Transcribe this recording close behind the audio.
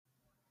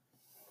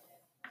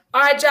All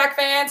right, Jack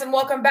fans, and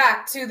welcome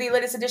back to the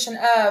latest edition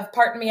of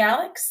Pardon Me,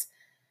 Alex,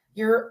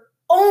 your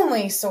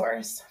only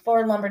source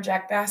for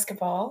Lumberjack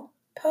basketball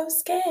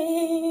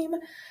post-game.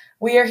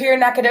 We are here in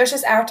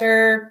Nacogdoches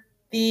after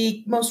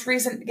the most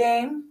recent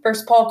game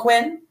versus Paul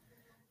Quinn,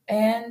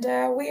 and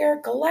we are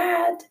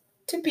glad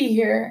to be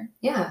here.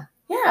 Yeah.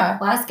 Yeah.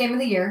 Last game of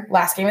the year.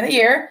 Last game of the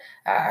year.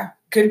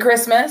 Good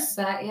Christmas.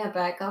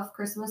 Back off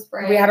Christmas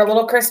break. We had a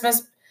little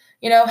Christmas,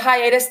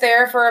 hiatus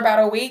there for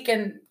about a week,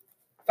 and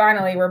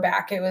finally we're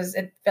back.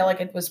 It felt like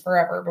it was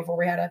forever before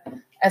we had a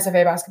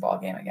SFA basketball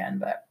game again,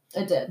 but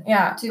it did.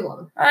 Yeah. Too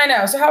long. I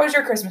know. So how was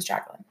your Christmas,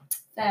 Jacqueline?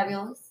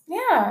 Fabulous.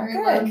 Yeah. Very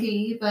good. low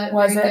key, but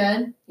Was very it?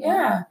 good.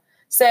 Yeah.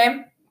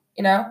 Same.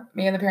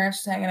 Me and the parents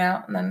just hanging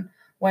out, and then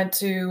went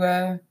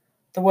to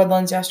the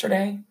Woodlands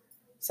yesterday.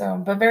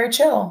 So, but very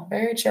chill.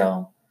 Very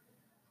chill.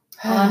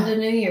 On to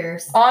New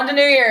Year's. On to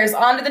New Year's.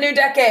 On to the new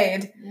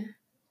decade. Yeah.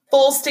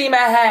 Full steam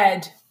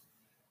ahead.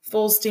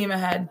 Full steam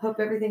ahead. Hope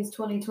everything's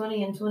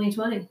 2020 and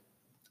 2020.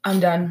 I'm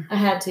done. I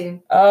had to.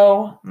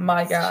 Oh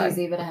my God. It's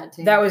cheesy, but I had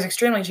to. That was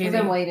extremely cheesy. I've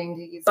been waiting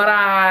to use but it.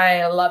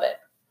 I love it.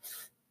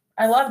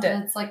 I loved it.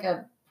 It's like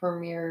a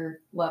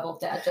premier level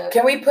dad joke.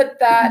 Can we put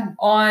that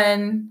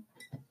on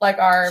like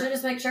our Should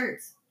just make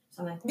shirts.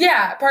 Something.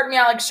 Yeah, Pardon Me,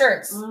 Alex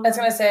shirts. Mm-hmm. That's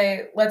gonna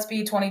say let's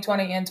be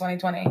 2020 in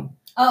 2020.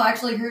 Oh,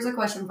 actually, here's a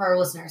question for our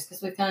listeners,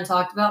 because we've kind of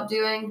talked about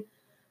doing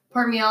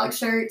Pardon Me, Alex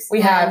shirts.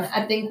 We have.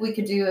 I think we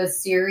could do a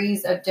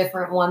series of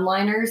different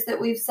one-liners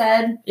that we've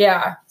said.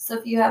 Yeah. So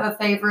if you have a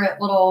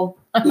favorite little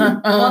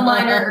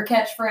one-liner or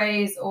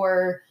catchphrase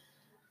or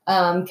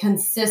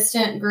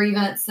consistent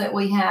grievance that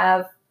we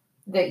have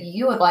that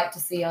you would like to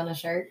see on a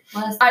shirt,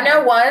 let us know. I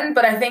know one,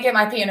 but I think it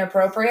might be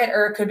inappropriate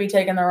or it could be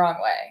taken the wrong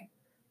way.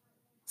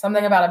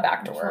 Something about a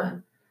back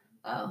door.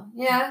 Oh,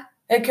 yeah.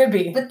 It could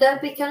be. But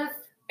that'd be kind of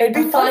It'd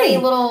be funny.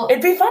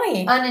 It'd be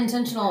funny.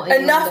 Unintentional.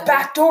 Enough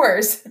back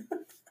doors.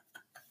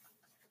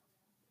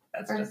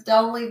 Or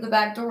don't leave the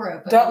back door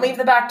open. Don't leave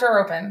the back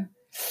door open.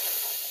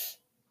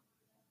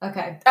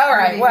 Okay. All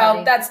right.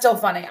 Well, that's still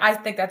funny. I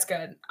think that's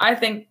good. I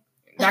think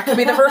that could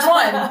be the first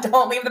one.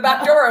 Don't leave the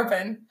back door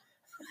open.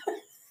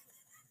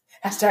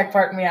 Hashtag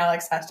Pardon Me,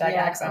 Alex. Hashtag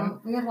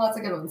Axum. We have lots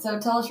of good ones. So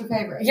tell us your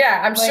favorite.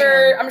 Yeah,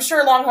 I'm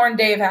sure Longhorn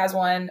Dave has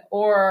one,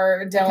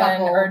 or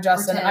Dylan, or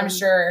Justin. I'm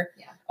sure.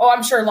 Yeah. Oh,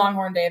 I'm sure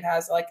Longhorn Dave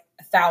has like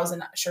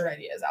 1,000 shirt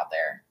ideas out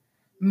there.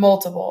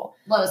 Multiple.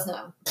 Let us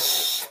know.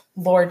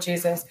 Lord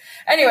Jesus.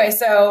 Anyway,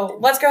 so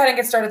let's go ahead and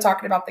get started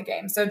talking about the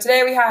game. So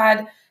today we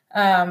had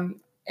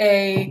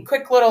a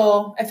quick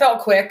little, it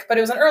felt quick, but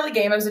it was an early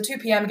game. It was a 2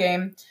 p.m.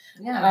 game.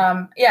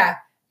 Yeah.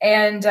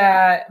 And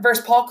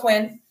versus Paul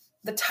Quinn,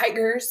 the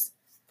Tigers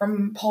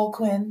from Paul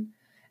Quinn.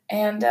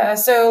 And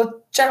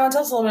so, Jacqueline,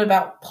 tell us a little bit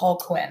about Paul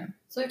Quinn.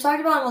 So we've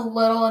talked about them a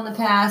little in the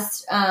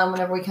past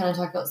whenever we kind of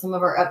talked about some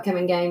of our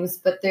upcoming games,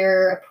 but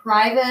they're a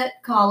private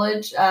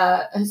college,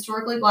 a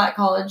historically black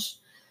college.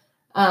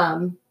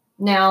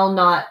 Now,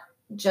 not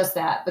just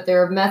that, but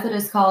they're a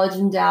Methodist college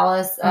in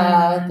Dallas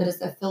that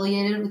is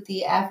affiliated with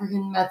the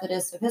African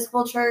Methodist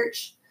Episcopal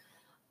Church,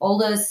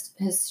 oldest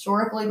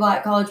historically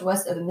black college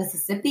west of the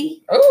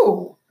Mississippi.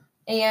 Oh,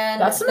 and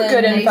that's some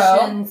good info.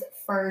 Nation's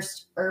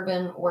first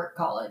urban work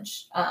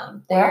college.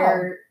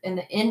 They're in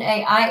the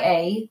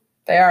NAIA.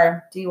 They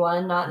are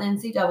D1, not in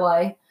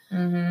NCAA.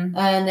 Mm-hmm.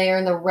 And they are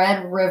in the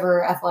Red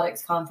River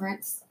Athletics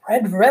Conference.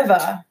 Red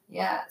River.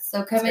 Yeah.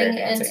 So coming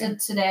into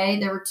today,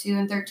 there were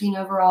 2-13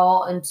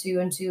 overall and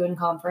 2-2 in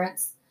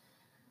conference.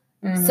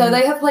 Mm-hmm. So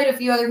they have played a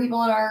few other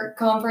people in our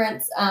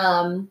conference.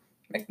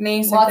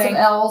 McNeese. Lots of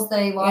L's.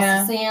 They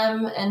lost to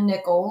Sam and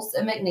Nichols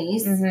at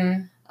McNeese.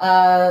 Mm-hmm.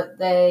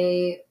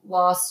 They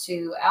lost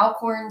to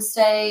Alcorn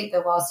State. They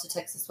lost to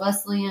Texas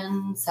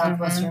Wesleyan,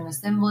 Southwestern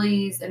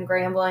Assemblies, and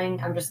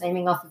Grambling. I'm just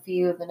naming off a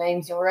few of the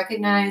names you'll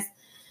recognize.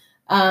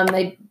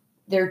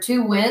 Their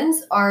 2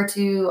 wins are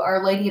to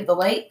Our Lady of the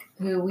Lake,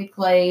 who we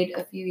played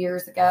a few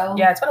years ago.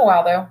 Yeah, it's been a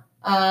while though.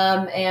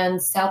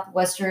 And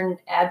Southwestern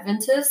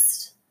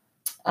Adventist.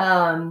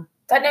 That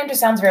name just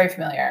sounds very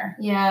familiar.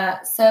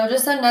 Yeah. So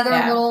just another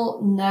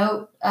little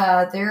note.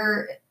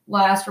 Their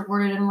last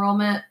reported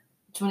enrollment,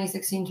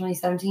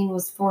 2016-2017,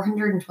 was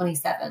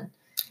 427.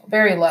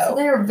 Very low. So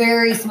they're a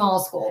very small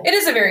school. It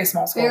is a very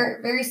small school.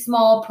 Very, very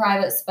small,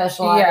 private,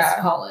 specialized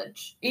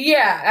college.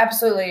 Yeah,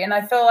 absolutely. And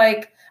I feel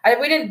like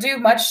we didn't do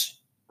much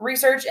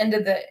research into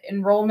the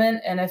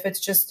enrollment, and if it's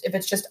just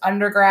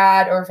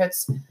undergrad or if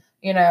it's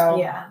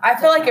I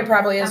feel like it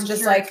probably is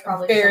just like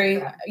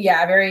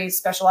very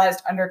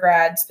specialized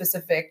undergrad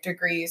specific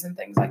degrees and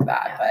things like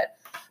that. Yeah.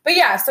 But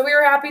yeah, so we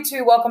were happy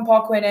to welcome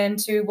Paul Quinn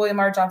into William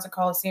R. Johnson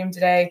Coliseum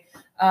today.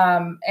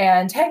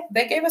 And hey,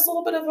 they gave us a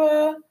little bit of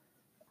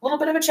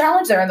a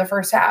challenge there in the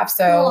first half.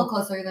 So a little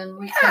closer than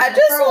we expected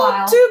just for a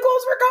while. 2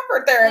 goals for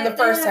comfort there in the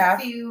first half.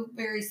 A few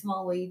very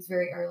small leads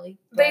very early.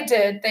 They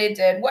did.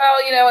 Well,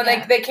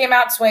 and they came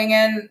out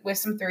swinging with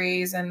some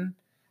threes, and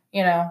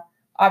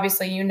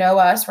obviously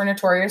us, we're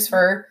notorious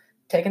for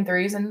taking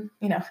threes and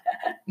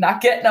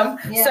not getting them.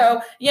 Yeah.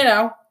 So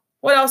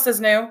what else is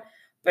new?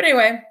 But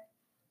anyway,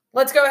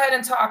 let's go ahead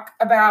and talk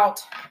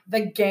about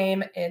the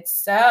game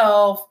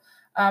itself.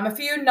 A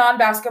few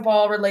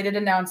non-basketball related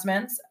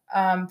announcements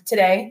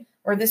today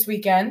or this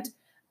weekend.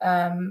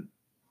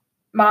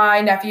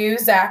 My nephew,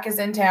 Zach, is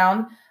in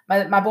town.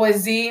 My boy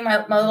Z,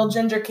 my little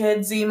ginger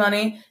kid, Z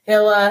Money,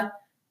 he'll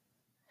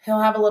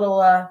have a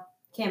little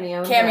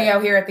cameo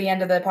here at the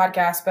end of the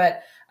podcast,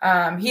 but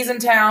he's in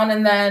town,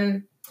 and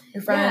then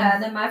your friend. Yeah,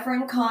 then my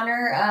friend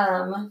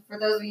Connor, for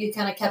those of you who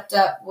kind of kept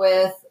up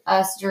with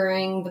us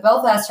during the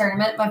Belfast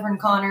tournament, my friend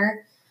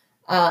Connor,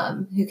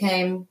 who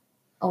came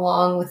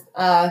along with,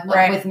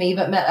 not with me,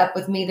 but met up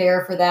with me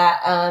there for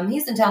that.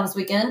 He's in town this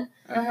weekend.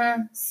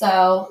 Mm-hmm.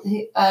 So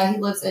he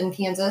lives in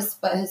Kansas,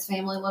 but his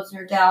family lives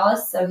near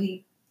Dallas. So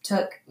he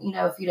took,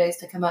 a few days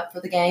to come up for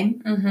the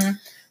game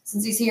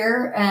since he's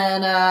here.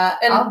 And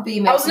I'll be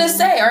making... I was going to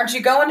say, aren't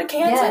you going to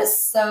Kansas?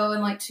 Yes. So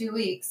in like 2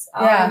 weeks,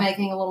 I'll be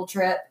making a little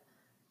trip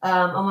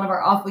on one of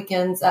our off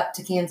weekends up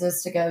to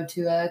Kansas to go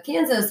to a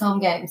Kansas home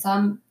game. So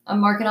I'm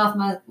marking off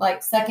my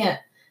second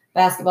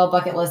basketball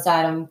bucket list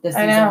item this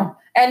season. I know.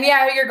 And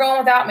yeah, you're going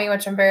without me,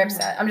 which I'm very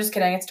upset. I'm just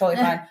kidding. It's totally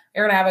fine.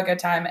 You're going to have a good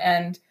time.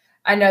 And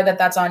I know that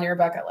that's on your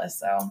bucket list.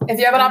 So if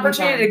you have an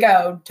opportunity to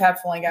go,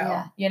 definitely go.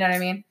 Yeah. You know what I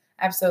mean?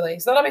 Absolutely.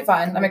 So that'll be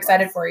fun. I'm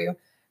excited for you.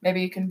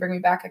 Maybe you can bring me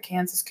back a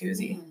Kansas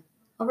koozie. Mm-hmm.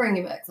 I'll bring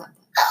you back something.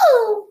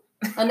 Oh!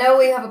 I know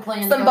we have a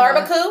plan. Some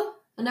barbecue?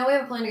 I know we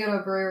have a plan to go to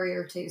a brewery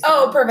or two.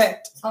 So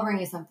perfect. So I'll bring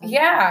you something.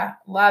 Yeah.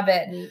 Love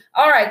it. Mm-hmm.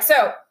 All right.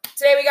 So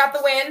today we got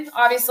the win,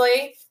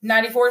 obviously,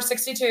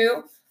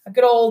 94-62. A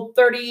good old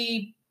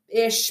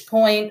 30-ish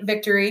point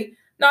victory.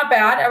 Not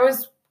bad. I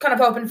was kind of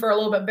hoping for a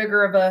little bit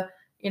bigger of a,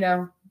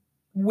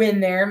 win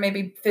there,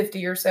 maybe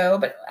 50 or so,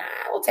 but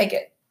we'll take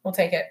it. We'll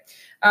take it.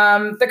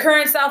 The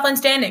current Southland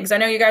standings. I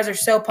know you guys are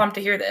so pumped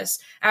to hear this.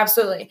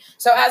 Absolutely.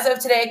 So as of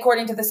today,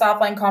 according to the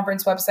Southland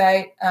Conference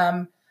website,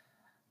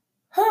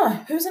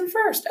 who's in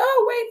first?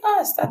 Oh, wait,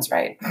 us. That's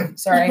right.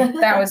 Sorry.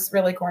 That was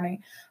really corny.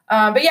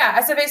 But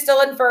yeah, SFA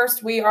still in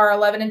first. We are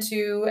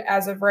 11-2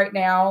 as of right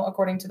now,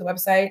 according to the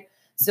website.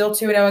 Still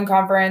 2-0 in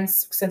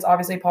conference, since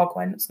obviously Paul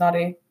Quinn, it's not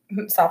a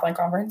Southland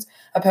Conference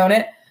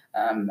opponent.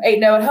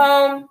 8-0 at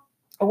home.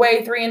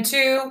 Away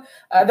 3-2.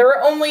 There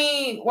are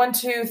only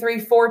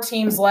 4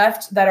 teams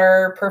left that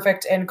are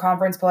perfect in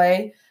conference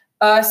play.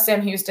 Us,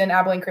 Sam Houston,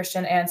 Abilene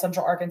Christian, and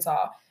Central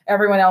Arkansas.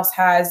 Everyone else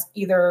has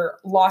either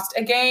lost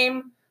a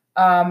game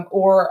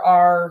or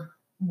are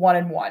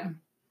 1-1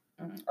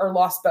 or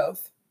lost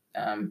both.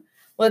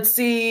 Let's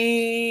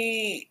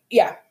see.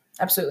 Yeah,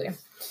 absolutely.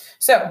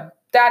 So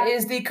that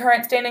is the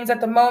current standings at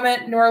the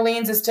moment. New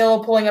Orleans is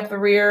still pulling up the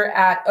rear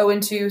at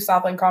 0-2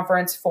 Southland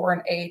Conference,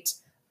 4-8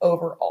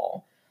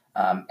 overall.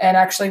 And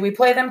actually, we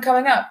play them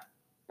coming up,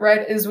 right,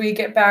 as we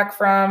get back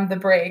from the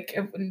break.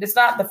 It's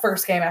not the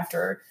first game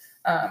after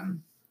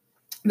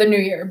the new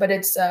year, but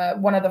it's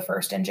one of the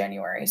first in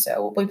January.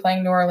 So we'll be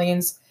playing New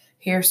Orleans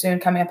here soon,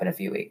 coming up in a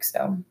few weeks.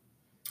 So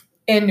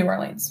in New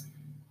Orleans.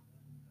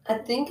 I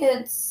think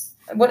it's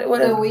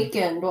the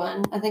weekend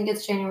one. I think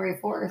it's January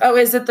 4th. Oh,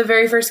 is it the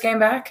very first game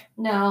back?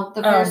 No,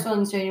 the first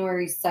one's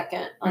January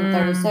 2nd on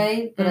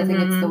Thursday, but I think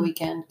it's the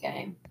weekend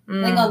game.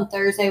 I think on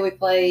Thursday we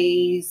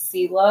play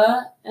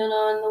Sela, and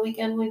on the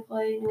weekend we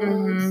play New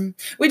Orleans.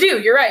 We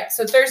do. You're right.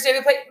 So Thursday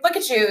we play. Look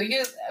at you.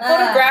 You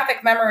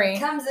photographic memory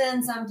comes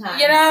in sometimes.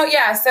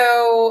 Yeah.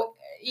 So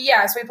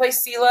we play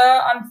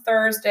Sela on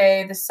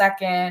Thursday the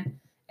 2nd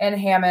in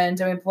Hammond,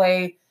 and we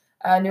play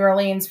New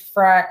Orleans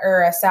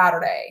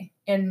Saturday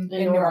in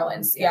New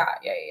Orleans. Yeah.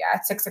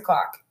 At 6:00.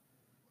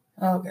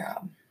 Oh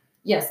God.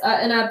 Yes,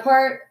 and I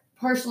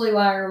partially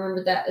why I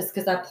remembered that is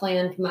because I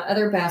planned my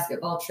other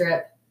basketball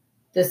trip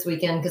this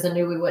weekend because I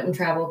knew we wouldn't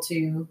travel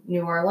to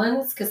New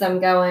Orleans because I'm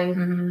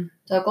going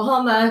to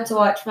Oklahoma to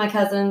watch my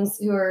cousins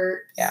who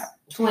are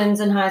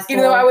twins in high school.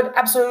 Even though I would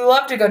absolutely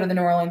love to go to the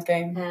New Orleans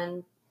game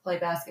and play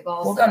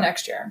basketball. We'll go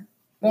next year.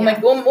 We'll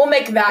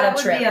make that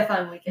a trip. That would be a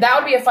fun weekend. That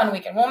would be a fun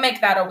weekend. We'll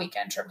make that a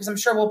weekend trip because I'm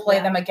sure we'll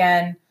play them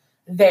again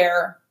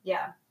there.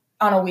 Yeah.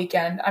 On a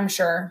weekend, I'm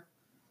sure.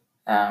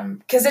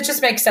 Because it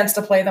just makes sense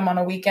to play them on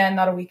a weekend,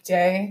 not a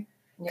weekday.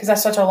 Because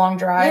that's such a long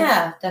drive.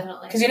 Yeah,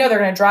 definitely. Because they're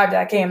going to drive to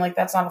that game. Like,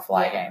 that's not a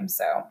fly game.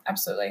 So,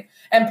 absolutely.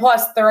 And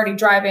plus, they're already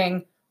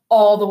driving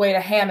all the way to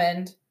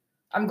Hammond.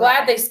 I'm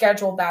glad they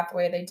scheduled that the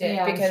way they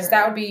did. Because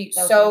that would be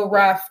so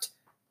rough.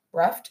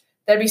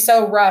 That'd be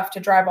so rough to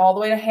drive all the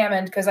way to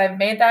Hammond. Because I've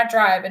made that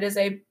drive. It is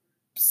a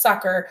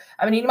sucker.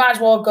 I mean, you might as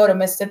well go to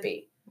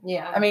Mississippi.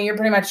 Yeah. I mean, you're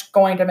pretty much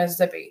going to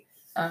Mississippi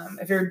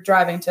if you're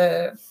driving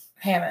to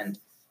Hammond.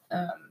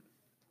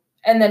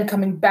 And then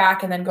coming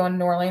back and then going to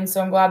New Orleans.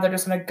 So I'm glad they're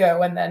just going to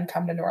go and then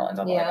come to New Orleans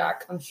on the way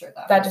back. I'm sure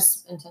that was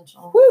just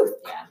intentional. Whew,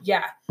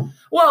 yeah.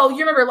 Well, you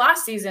remember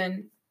last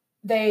season,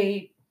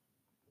 they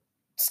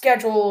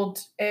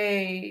scheduled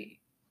it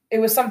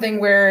was something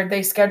where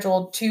they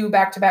scheduled 2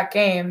 back-to-back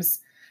games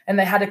and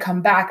they had to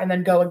come back and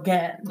then go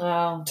again.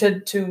 Oh.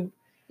 To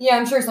Yeah,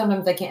 I'm sure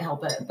sometimes they can't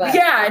help it. But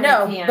yeah, I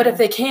know. But if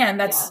they can,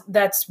 that's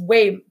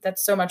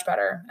so much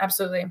better.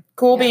 Absolutely.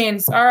 Cool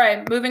beans. All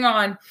right, moving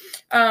on.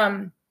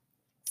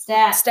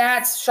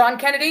 Stats. Sean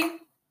Kennedy,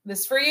 this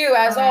is for you,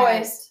 as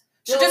always.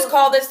 Should just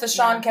call this the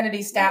Sean Yeah.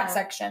 Kennedy stat Yeah.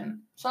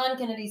 section. Sean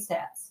Kennedy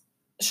stats.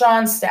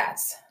 Sean's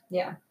stats.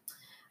 Yeah.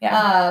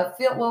 Yeah.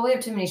 Well, we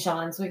have too many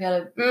Seans. We got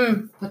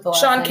to put the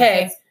last Sean name.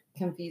 K. That's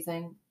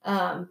confusing.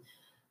 All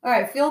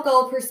right. Field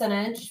goal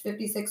percentage,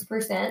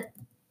 56%.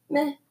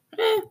 Meh.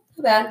 Not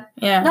bad.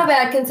 Yeah. Not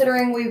bad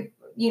considering we,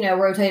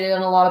 rotated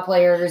on a lot of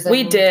players.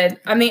 We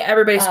did. I mean,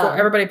 everybody scored.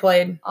 Everybody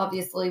played.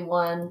 Obviously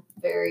won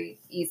very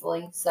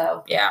easily.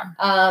 So, yeah.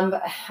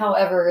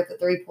 However,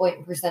 the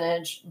 3-point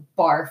percentage,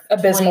 barf.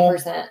 Abysmal.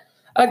 20%.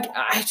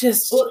 I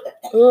just.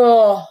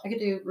 I could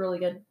do really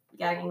good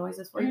gagging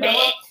noises for you.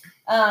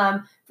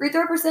 Free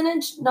throw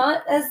percentage,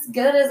 not as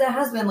good as it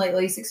has been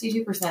lately,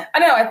 62%. I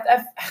know.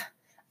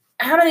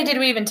 How many did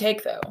we even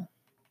take, though?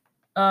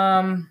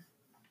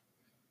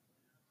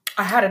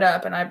 I had it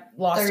up and I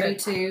lost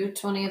 32,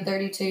 20 of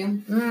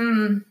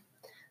 32.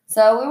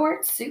 So we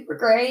weren't super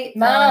great.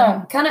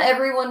 No. Kind of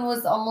everyone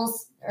was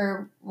almost,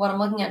 or what I'm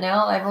looking at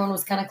now, everyone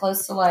was kind of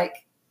close to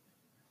like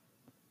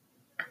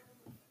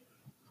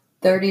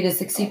 30 to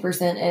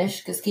 60%-ish,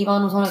 because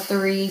Kevon was 1 of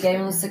 3,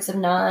 Gavin was 6 of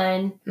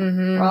 9,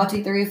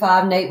 Rati 3 of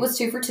 5, Nate was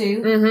 2 for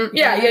 2.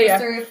 Yeah.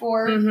 Was 3 of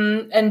 4.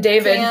 And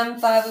David. Cam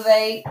 5 of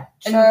 8,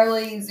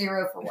 Charlie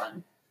 0 for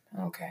 1.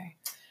 Okay.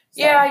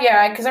 So,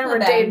 yeah, because I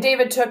remember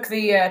David took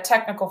the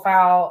technical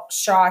foul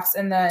shots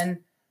and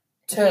then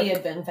he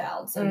had been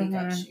fouled, so he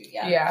couldn't shoot.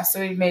 Yeah,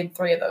 so he made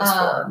 3 of those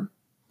for him.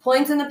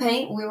 Points in the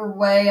paint, we were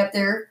way up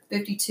there,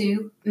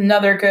 52.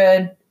 Another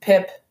good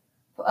pip.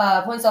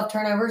 Points off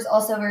turnovers,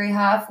 also very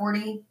high,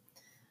 40.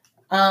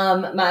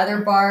 My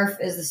other barf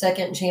is the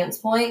second chance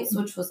points,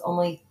 which was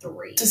only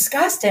 3.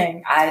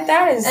 Disgusting.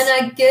 That is. And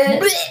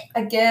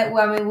I get.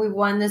 Well, I mean, we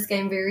won this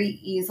game very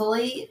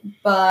easily,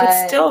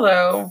 but still,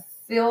 though,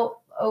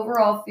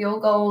 overall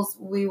field goals,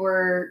 we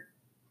were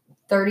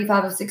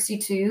 35 of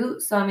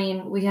 62. So I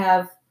mean, we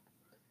have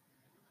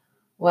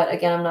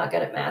Again, I'm not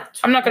good at math.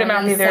 I'm not good at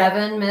math either.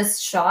 7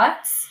 missed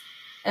shots,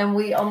 and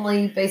we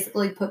only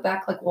basically put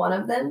back like 1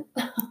 of them.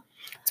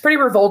 It's pretty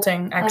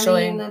revolting,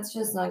 actually. I mean, that's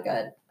just not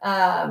good.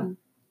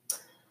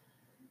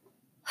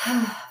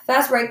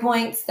 Fast break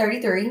points,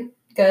 33.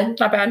 Good.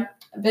 Not bad.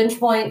 Bench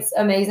points,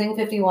 amazing,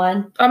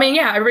 51. I mean,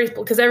 yeah,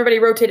 because everybody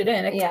rotated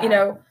in.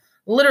 Yeah.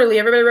 Literally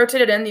everybody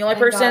rotated in. The only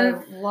person.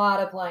 Got a lot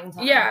of playing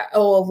time. Yeah.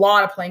 Oh, a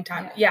lot of playing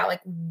time. Yeah, like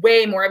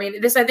way more. I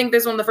mean, I think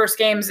this is one of the first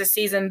games this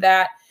season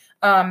that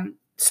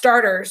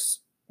starters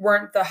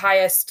weren't the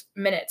highest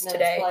minutes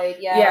today. Played,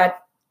 yeah.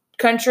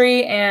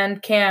 Country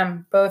and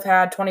Cam both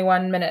had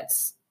 21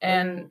 minutes.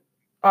 And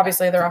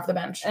obviously they're off the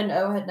bench. And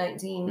O had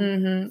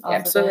 19.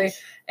 Absolutely.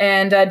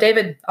 And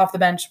David off the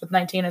bench with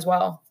 19 as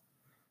well.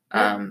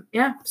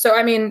 Yeah. So,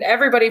 I mean,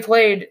 everybody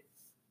played.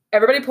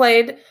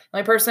 The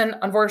only person,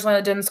 unfortunately,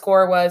 that didn't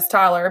score was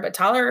Tyler. But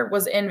Tyler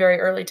was in very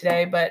early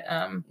today. But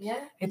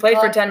he played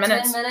for 10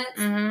 minutes. 10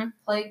 minutes.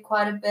 Played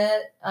quite a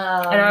bit.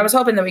 And I was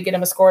hoping that we get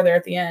him a score there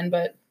at the end.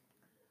 But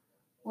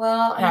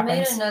well, I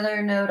made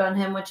another note on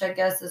him, which I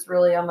guess is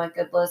really on my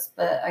good list.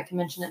 But I can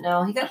mention it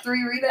now. He got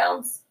 3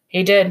 rebounds.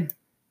 He did.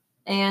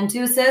 And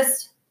 2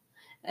 assists.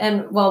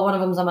 And, one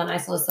of them's on my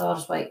nice list, so I'll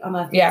just wait. On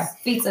my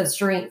feats of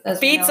strength.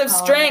 Feats of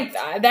strength.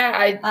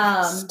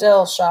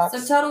 Still shocked.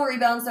 So total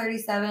rebounds,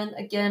 37.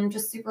 Again,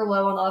 just super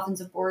low on the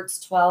offensive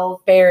boards,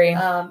 12. Very.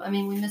 I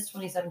mean, we missed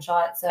 27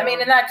 shots. So. I mean,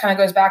 and that kind of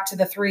goes back to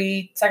the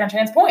 3 second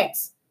chance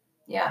points.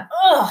 Yeah.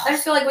 Ugh. I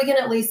just feel like we can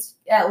at least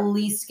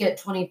get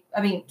 20.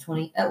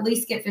 At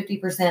least get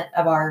 50%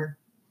 of our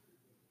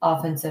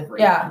offensive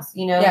rebounds.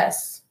 Yeah.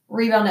 Yes.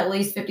 Rebound at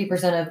least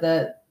 50% of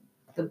the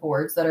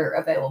boards that are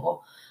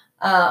available.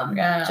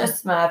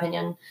 Just my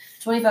opinion.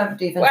 25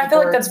 defense. I feel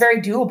like that's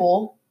very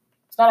doable.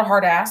 It's not a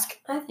hard ask.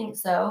 I think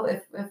so.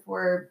 If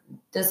we're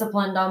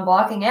disciplined on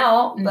blocking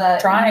out, but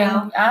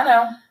trying. I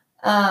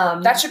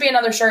know. That should be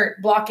another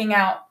shirt. Blocking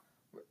out.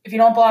 If you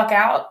don't block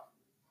out,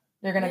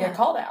 you're gonna get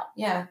called out.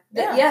 Yeah.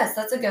 Yes,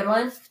 that's a good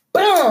one.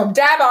 Boom!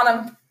 Dab on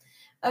them.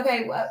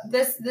 Okay, well,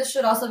 this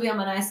should also be on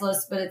my nice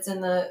list, but it's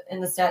in the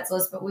stats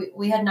list. But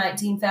we had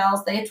 19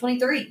 fouls. They had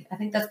 23. I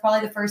think that's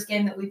probably the first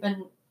game that we've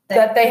been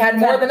that they had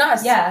more than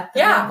us. Yeah,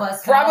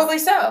 probably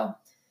so.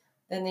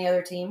 Than the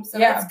other team, so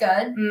that's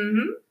good.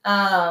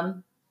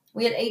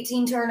 We had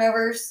 18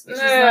 turnovers, which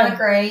is not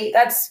great.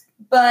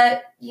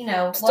 But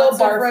still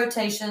lots of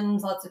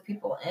rotations, lots of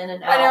people in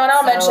and out. I know, and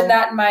I'll mention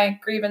that in my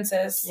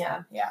grievances.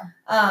 Yeah.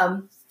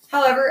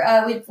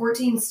 However, we had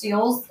 14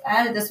 steals.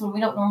 I added this one. We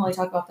don't normally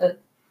talk about the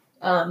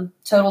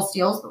total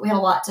steals, but we had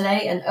a lot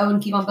today, and Owen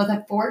and Kevon both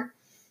had 4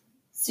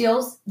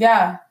 steals.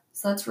 Yeah.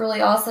 So that's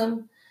really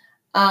awesome.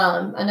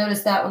 I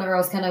noticed that whenever I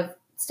was kind of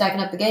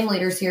stacking up the game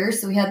leaders here.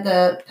 So we had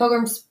the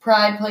Pilgrim's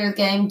Pride player of the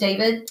game,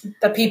 David.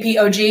 The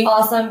PPOG.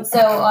 Awesome. So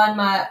on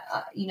my,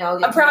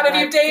 I'm proud of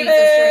you,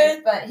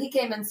 David. But he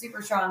came in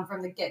super strong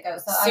from the get-go.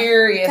 So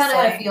seriously. I kind of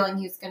had a feeling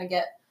he was going to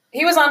get.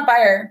 He was on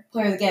fire.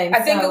 Player of the game. I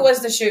think it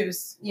was the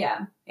shoes.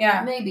 Yeah.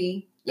 Yeah.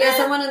 Maybe. Yeah,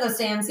 someone in the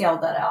stands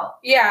yelled that out.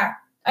 Yeah.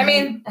 I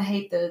mean. I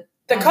hate the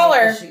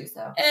color. Hate the shoes,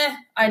 though.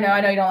 I know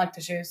you don't like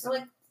the shoes. They're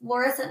like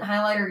fluorescent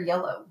highlighter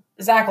yellow.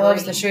 Zach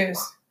loves the shoes.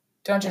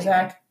 Don't you,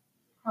 Zach?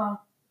 Huh.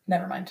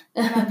 Never mind.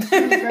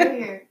 Shoes right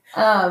here.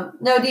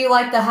 No, do you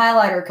like the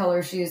highlighter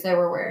color shoes they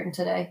were wearing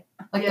today?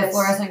 Like the Yes.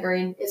 fluorescent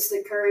green? It's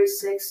the Curry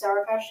 6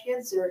 Sour Patch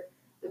Kids. They're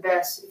the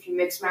best. If you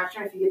mix match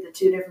them, if you get the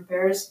 2 different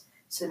pairs,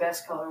 it's the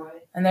best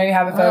colorway. And there you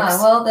have it,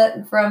 folks. Well,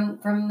 that from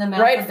the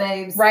mouth of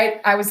babes. Right.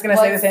 I was going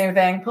to say the What's- same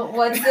thing.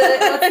 What's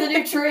the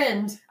new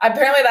trend?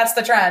 Apparently that's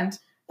the trend.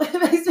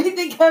 It makes me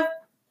think of.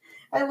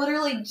 I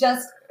literally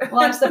just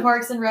watched the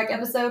Parks and Rec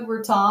episode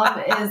where Tom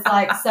is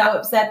like so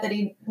upset that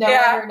he no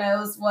Yeah. longer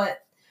knows what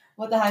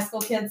the high school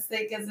kids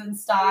think is in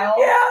style.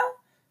 Yeah.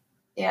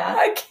 Yeah.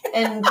 I can't.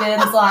 And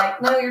Ben's like,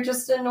 no, you're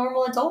just a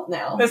normal adult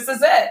now. This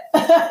is it.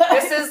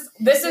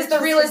 This is the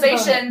Just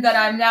realization that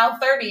I'm now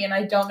 30 and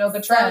I don't know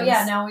the trends. So,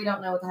 yeah, now we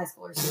don't know what the high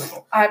schoolers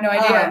do. I have no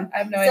idea. I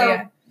have no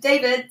idea.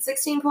 David,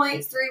 16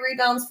 points, 3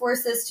 rebounds, 4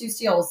 assists, 2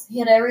 steals. He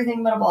had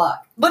everything but a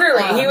block.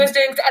 Literally, he was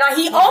doing, and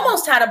he yeah.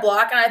 almost had a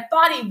block, and I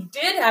thought he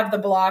did have the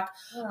block,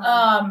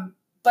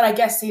 but I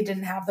guess he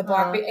didn't have the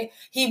block.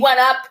 He went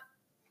up,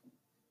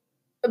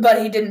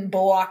 but he didn't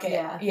block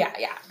it. Yeah.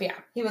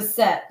 He was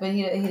set, but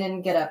he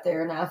didn't get up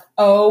there enough.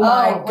 Oh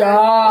my we're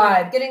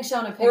God. getting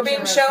shown a picture. We're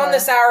being shown the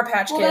Sour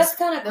Patch Well, Kids. that's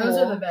kind of cool. Those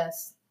are the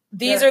best.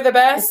 These are the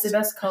best. It's the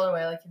best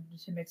colorway. Like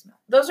to mix them.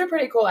 Those are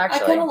pretty cool, I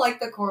actually. kind of like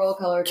the coral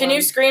colored Can you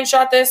ones.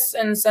 screenshot this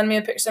and send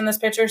this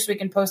picture so we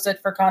can post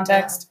it for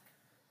context?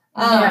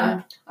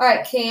 All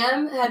right,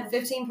 Cam had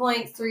 15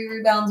 points, 3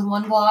 rebounds, and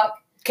 1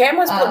 block. Cam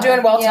was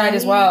doing well tonight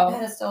as well. He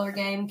had a stellar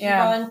game.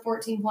 Yeah. Kevon,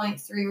 14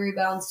 points, 3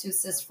 rebounds, 2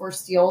 assists, 4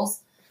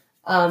 steals.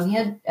 He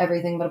had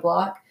everything but a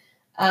block.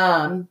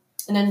 And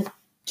then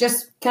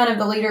just kind of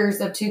the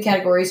leaders of 2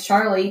 categories,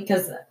 Charlie,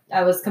 because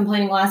I was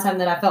complaining last time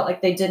that I felt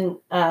like they didn't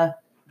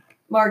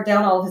mark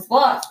down all of his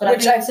blocks, but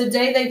Which I think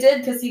today they did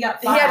because he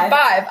got 5. He had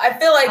 5. I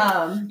feel like,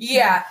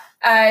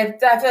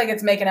 I feel like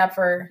it's making up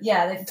for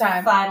they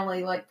time.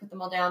 Finally put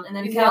them all down. And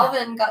then Yeah.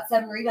 Calvin got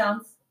 7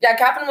 rebounds. Yeah,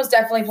 Calvin was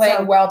definitely playing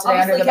So, well today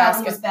under the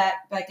Calvin basket. was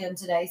back in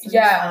today, so he's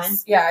fine.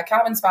 Yes, yeah,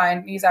 Calvin's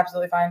fine. He's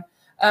absolutely fine.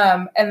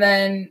 And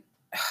then,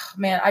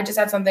 man, I just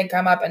had something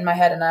come up in my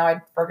head, and now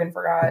I freaking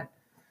forgot.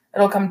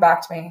 It'll come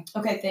back to me.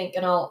 Okay, think,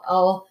 and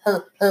I'll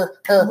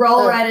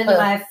roll right into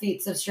my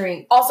feats of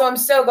strength. Also, I'm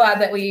so glad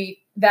that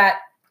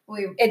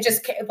it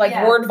just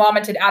Yeah. word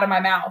vomited out of my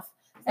mouth,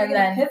 Like and an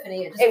then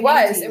epiphany. It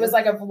it was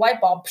like a light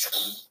bulb.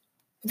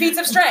 Feats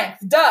of strength,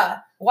 duh.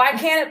 Why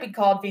can't it be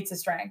called feats of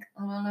strength?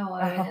 I don't know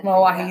why. I don't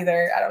know why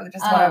either. I don't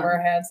just went over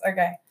our heads.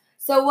 Okay.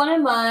 So one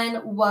of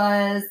mine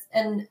was,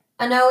 and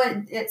I know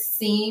it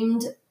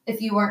seemed, if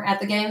you weren't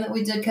at the game, that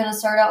we did kind of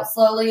start out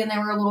slowly and they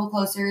were a little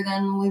closer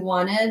than we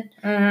wanted.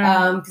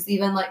 Mm-hmm. Because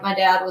even like my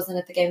dad wasn't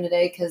at the game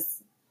today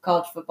because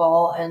college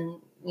football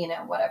and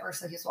whatever,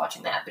 so he's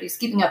watching that, but he's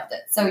keeping up with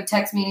it. So he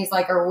texts me and he's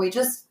like, "Are we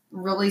just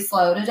really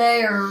slow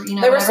today?" Or they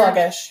were whatever.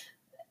 sluggish.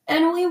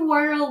 And we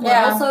were a little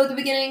Yeah. slow at the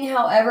beginning.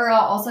 However,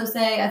 I'll also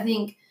say I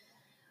think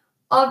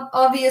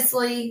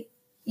obviously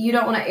you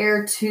don't want to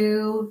err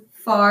too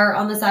far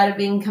on the side of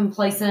being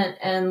complacent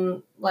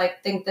and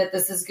think that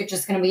this is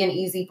just going to be an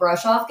easy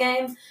brush off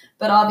game.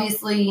 But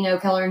obviously,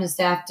 Keller and his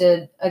staff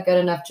did a good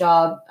enough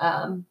job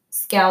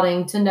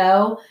scouting to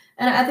know.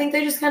 And I think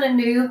they just kind of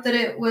knew that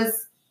it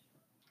was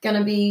going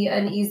to be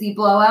an easy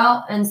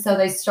blowout. And so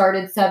they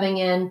started subbing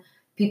in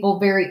people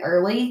very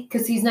early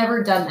because he's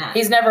never done that.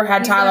 He's never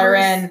had Tyler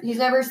in. He's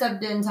never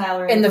subbed in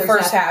Tyler in the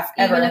first half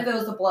ever. even if it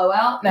was a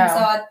blowout. No. And so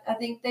I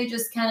think they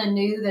just kind of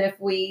knew that if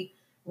we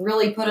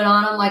really put it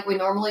on him like we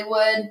normally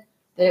would,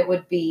 that it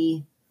would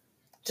be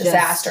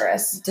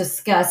disastrous,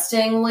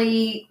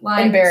 disgustingly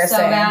embarrassing,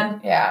 so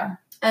bad. Yeah.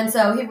 And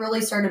so he really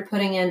started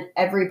putting in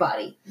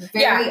everybody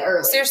very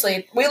early.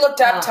 Seriously, we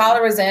looked up.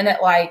 Tyler was in at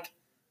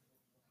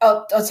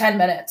 10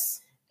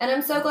 minutes. And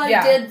I'm so glad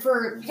Yeah. he did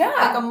for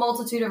a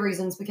multitude of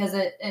reasons because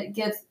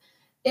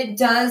it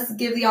does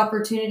give the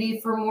opportunity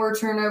for more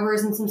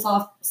turnovers and some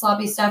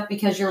sloppy stuff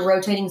because you're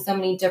rotating so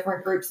many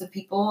different groups of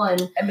people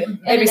and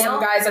maybe some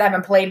guys that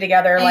haven't played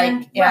together.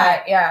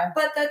 Yeah.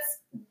 But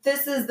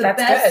this is the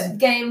That's best good.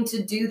 game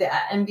to do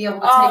that and be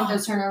able to take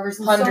those turnovers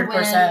and still win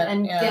 100%,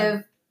 and yeah.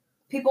 give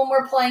people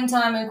more playing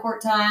time and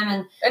court time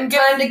and give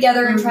time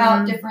together and try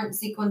out Mhm. different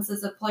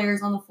sequences of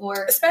players on the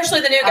floor.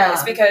 especially the new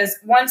guys because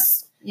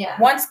once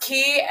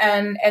Key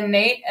and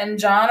Nate and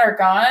John are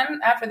gone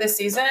after this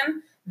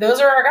season,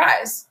 those are our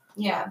guys.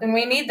 Yeah. And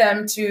we need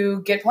them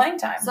to get playing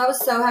time. So I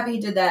was so happy he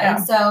did that. Yeah,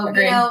 and so,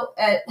 agreed.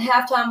 at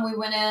halftime we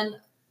went in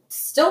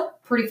still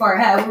pretty far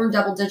ahead. We were in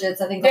double digits,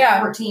 I think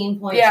 14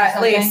 points or at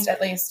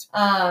something. least.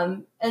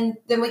 And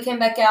then we came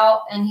back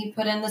out and he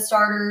put in the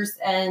starters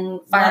and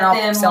Firing let off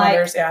them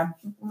cylinders,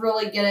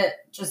 really get it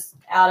just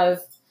out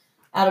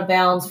of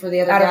bounds for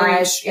the other Out of guys.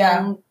 reach, yeah.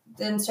 And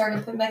then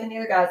started putting back in the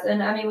other guys.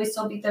 And I mean, we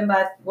still beat them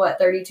by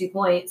 32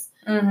 points.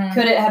 Mhm.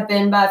 Could it have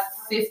been by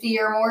 50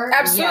 or more?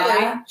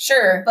 Absolutely. Yeah.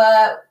 Sure.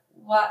 But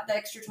the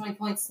extra 20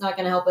 points is not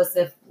going to help us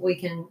if we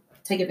can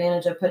take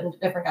advantage of putting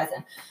different guys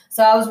in.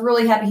 So I was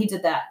really happy he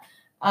did that.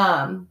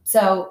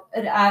 So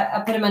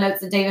I put in my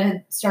notes that David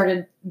had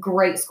started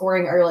great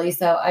scoring early.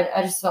 So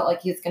I just felt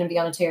like he was going to be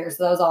on a tear.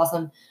 So that was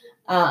awesome.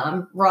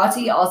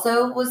 Rati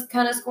also was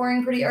kind of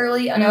scoring pretty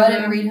early. I know I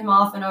didn't read him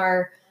off in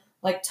our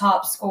like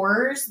top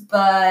scorers,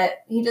 but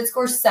he did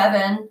score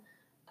 7.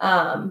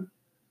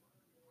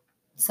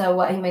 So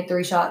what? He made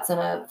 3 shots and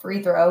a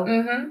free throw.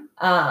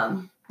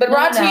 But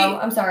Rati,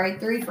 I'm sorry,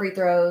 3 free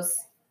throws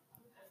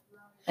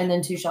and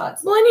then 2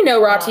 shots. well,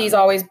 and Rati's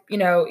always,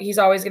 he's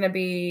always going to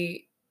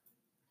be.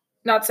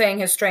 Not saying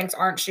his strengths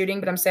aren't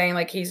shooting, but I'm saying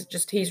like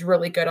he's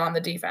really good on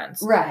the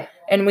defense, Right?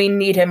 And we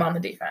need him on the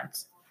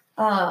defense,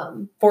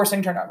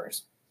 forcing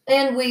turnovers.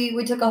 And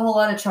we took a whole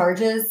lot of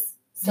charges,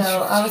 so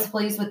I was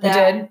pleased with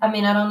that. We did. I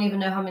mean, I don't even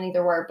know how many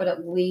there were, but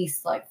at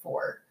least like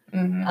 4.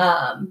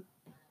 And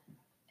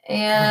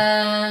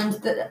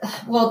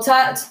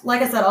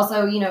like I said,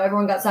 also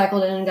everyone got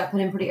cycled in and got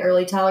put in pretty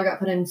early. Tyler got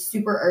put in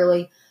super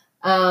early,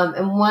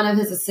 and one of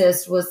his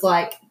assists was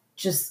like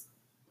just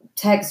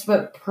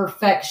textbook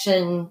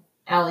perfection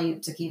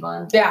alley-oop to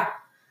Kevon. Yeah.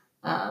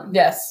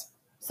 Yes.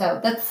 So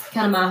that's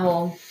kind of my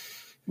whole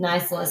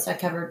nice list. I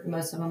covered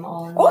most of them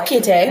all in,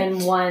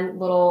 in one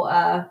little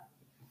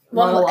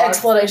one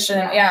explanation.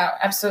 Yeah,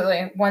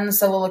 absolutely. One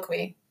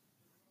soliloquy.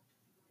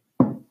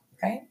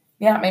 Right?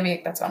 Yeah,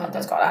 maybe that's not what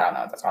that's called. I don't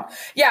know what that's called.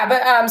 Yeah,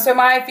 but so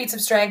my feats of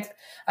strength,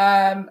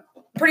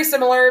 pretty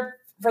similar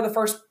for the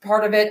first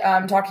part of it,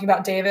 talking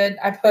about David.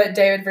 I put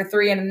David for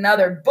 3 and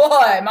another.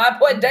 Boy, my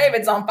boy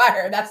David's on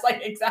fire. That's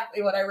like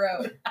exactly what I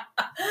wrote.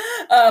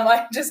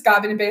 I just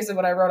copied and pasted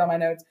what I wrote on my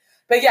notes.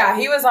 But yeah,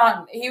 he was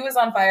on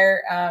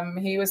fire.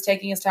 He was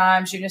taking his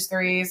time, shooting his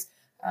threes.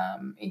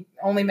 He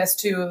only missed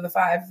 2 of the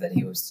 5 that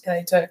he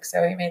took,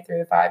 so he made 3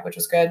 of the 5, which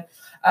was good.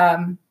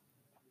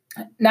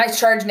 Nice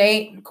charge,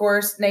 Nate. Of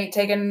course, Nate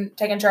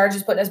taking charge,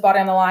 is putting his body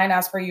on the line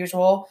as per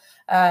usual.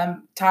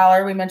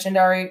 Tyler, we mentioned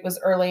already, was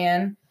early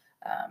in.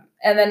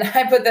 And then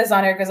I put this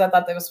on here because I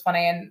thought that was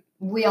funny, and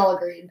we all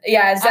agreed.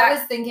 Yeah, Zach, I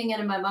was thinking it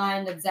in my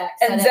mind, and Zach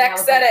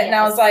said it, and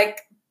I was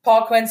like,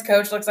 Paul Quinn's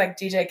coach looks like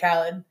DJ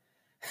Khaled.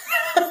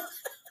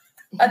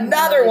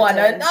 Another one,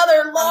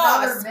 another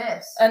loss,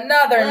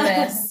 another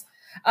miss.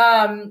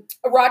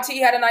 Rati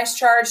had a nice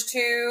charge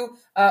too.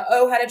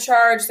 O had a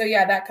charge, so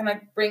yeah, that kind of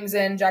brings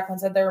in. Jacqueline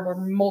said there were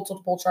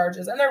multiple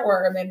charges, and there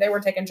were. I mean, they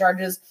were taking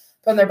charges,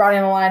 putting their body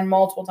on the line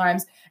multiple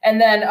times, and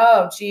then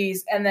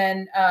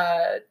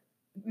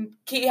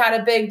Key had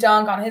a big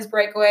dunk on his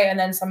breakaway, and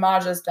then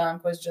Samaja's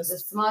dunk was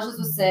just Samaja's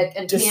was sick,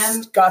 and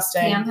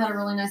disgusting. Cam had a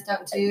really nice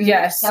dunk too.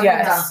 Yes.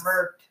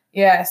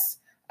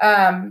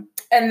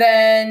 And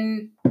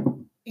then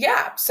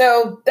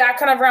so that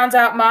kind of rounds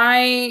out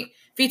my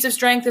feats of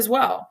strength as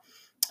well.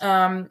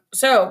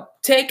 So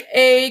take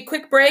a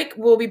quick break.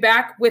 We'll be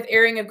back with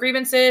airing of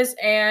grievances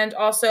and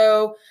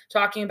also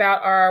talking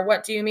about our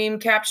What Do You Meme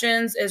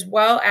captions, as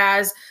well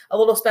as a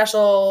little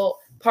special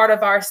part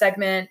of our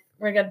segment.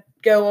 We're going to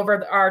go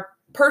over our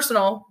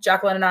personal,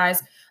 Jacqueline and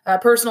I's,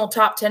 personal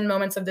top 10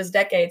 moments of this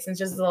decade, since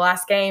this is the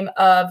last game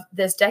of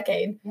this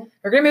decade. Yeah.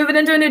 We're going to move it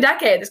into a new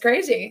decade. It's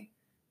crazy.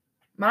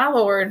 My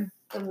Lord.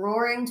 The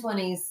Roaring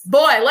 20s.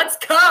 Boy, let's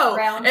go.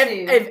 Round 2.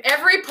 If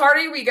every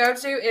party we go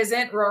to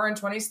isn't Roaring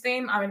 20s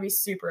theme, I'm going to be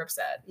super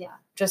upset. Yeah.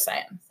 Just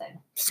saying.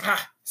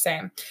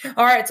 Same.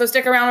 All right, so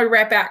stick around. We'll be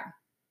right back.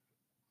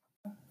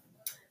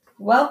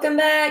 Welcome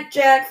back,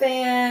 Jack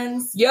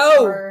fans. Yo.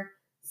 For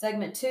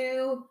segment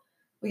 2.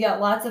 We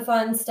got lots of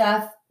fun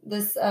stuff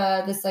this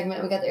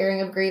segment. We got the airing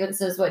of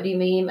grievances, What Do You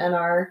Meme, and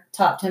our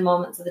top 10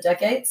 moments of the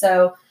decade.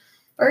 So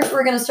first,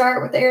 we're going to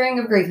start with the airing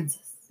of grievances.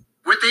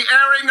 With the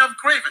airing of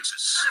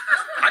grievances.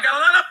 I got a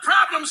lot of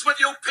problems with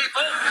you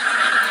people.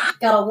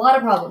 Got a lot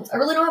of problems. I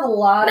really don't have a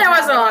lot. There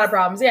wasn't a lot of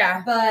problems,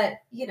 yeah.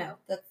 But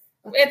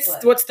it's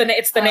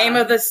the name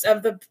of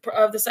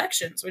the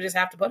sections. We just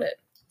have to put it.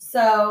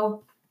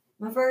 So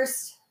my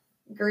first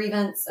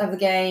grievance of the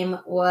game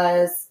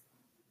was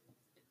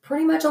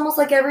pretty much almost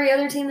like every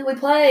other team that we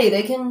play.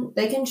 They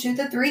can shoot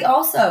the 3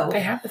 also. They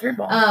have the 3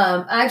 ball.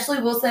 I actually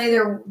will say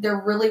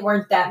there really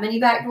weren't that many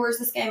backdoors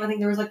this game. I think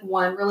there was like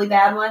one really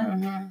bad one.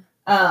 Mm-hmm.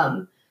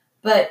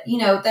 But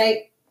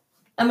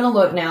I'm going to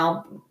look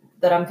now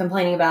that I'm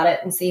complaining about it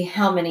and see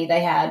how many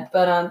they had.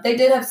 But they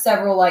did have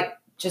several like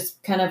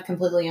just kind of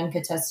completely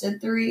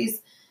uncontested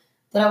 3s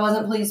that I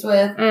wasn't pleased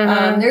with.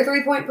 Mm-hmm. Their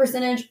 3-point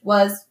percentage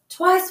was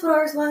twice what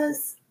ours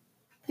was.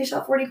 They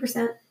shot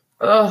 40%.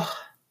 Ugh.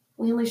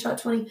 We only shot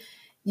 20.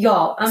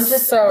 Y'all, I'm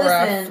just so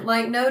listen. Rough.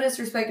 Like, no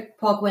disrespect to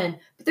Paul Quinn,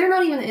 but they're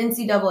not even the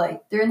NCAA.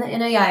 They're in the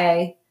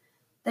NAIA.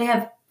 They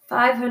have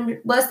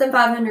less than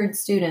 500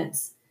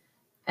 students,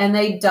 and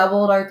they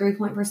doubled our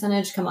 3-point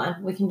percentage. Come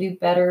on, we can do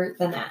better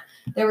than that.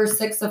 They were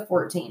 6 of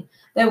 14.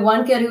 They had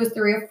one kid who was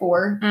 3 of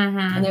 4, mm-hmm.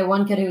 and they had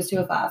one kid who was 2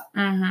 of 5.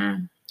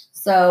 Mm-hmm.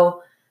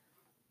 So,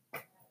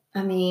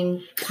 I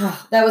mean,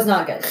 that was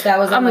not good. That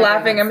was. I'm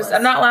laughing.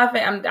 I'm not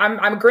laughing.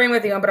 I'm agreeing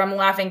with you, but I'm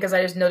laughing because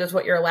I just noticed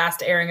what your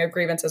last airing of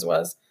grievances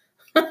was.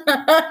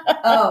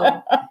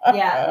 Oh,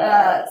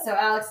 yeah. So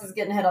Alex is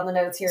getting ahead on the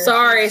notes here.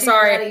 Sorry. She's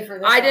ready for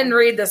this I one. didn't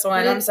read this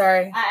one. But I'm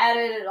sorry. I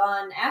added it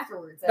on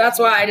afterwards. That's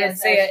why I didn't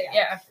see it.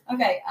 Yeah. Yeah.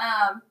 Okay.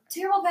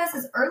 Terrible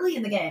passes early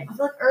in the game. I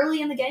feel like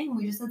early in the game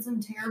we just had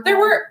some terrible. There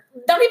were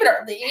not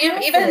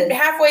even even Passes.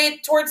 halfway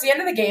towards the end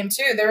of the game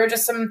too. There were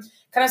just some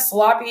kind of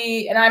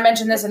sloppy, and I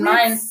mentioned this in We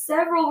had mine.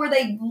 several where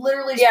they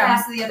literally just Yeah.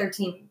 passed to the other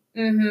team.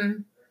 Mm-hmm.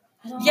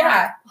 I don't know.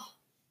 Yeah,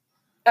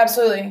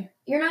 absolutely.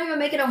 You're not even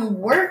making them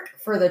work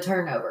for the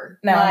turnover.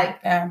 No, Like,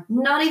 yeah.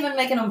 not even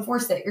making them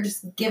force it. You're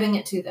just giving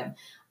it to them.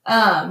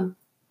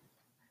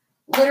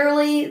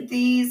 Literally,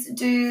 these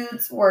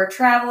dudes were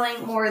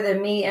traveling more than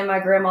me and my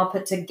grandma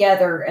put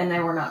together, and they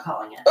were not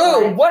calling it.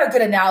 Ooh, Like, what a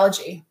good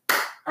analogy.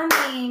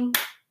 I mean,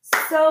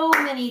 so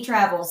many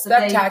travels that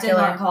they did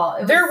Spectacular. not call.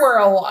 It There was were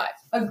a lot,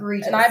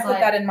 egregious. and I put like,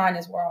 that in mine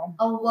as well.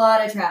 a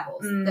lot of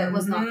travels that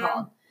was not Mhm.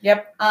 called.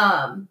 Yep.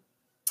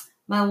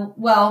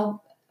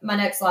 My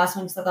next last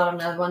one, because I thought of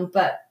another one,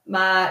 but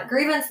my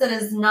grievance that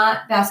is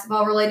not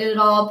basketball related at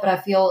all, but I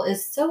feel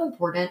is so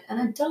important,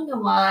 and I don't know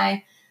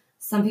why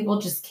some people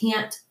just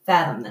can't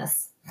fathom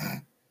this.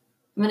 I'm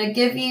going to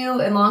give you,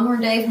 and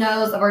Longhorn Dave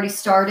knows, I've already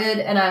started,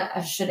 and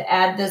I should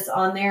add this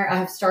on there. I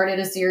have started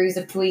a series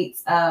of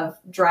tweets of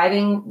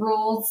driving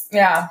rules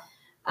Yeah.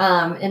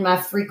 in my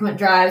frequent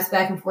drives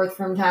back and forth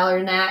from Tyler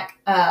to Knack.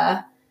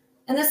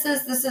 And this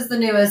is the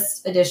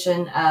newest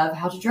edition of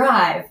How to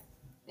Drive,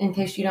 in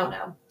case you don't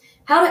know.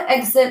 How to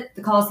exit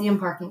the Coliseum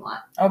parking lot.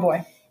 Oh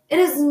boy. It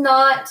is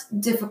not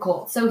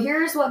difficult. So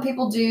here's what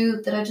people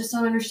do that I just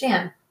don't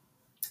understand.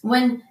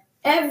 When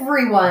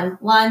everyone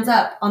lines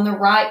up on the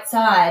right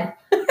side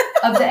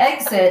of the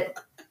exit,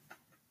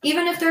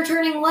 even if they're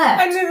turning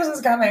left, I knew this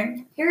was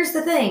coming. here's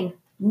the thing.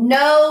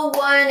 No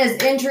one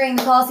is entering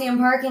the Coliseum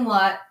parking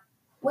lot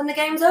when the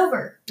game's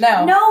over.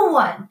 No. No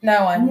one.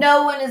 No one.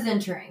 No one is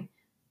entering.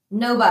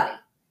 Nobody.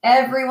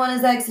 Everyone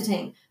is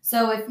exiting.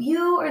 So if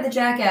you are the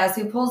jackass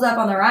who pulls up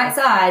on the right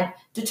side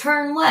to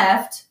turn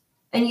left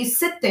and you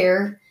sit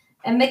there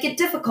and make it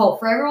difficult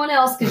for everyone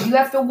else because you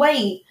have to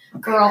wait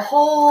for a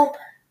whole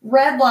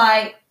red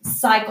light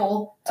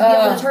cycle to be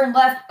able to turn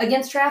left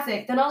against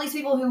traffic, then all these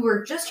people who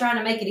were just trying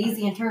to make it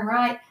easy and turn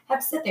right have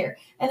to sit there.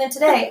 And then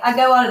today I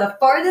go out of the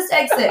farthest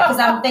exit because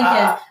I'm thinking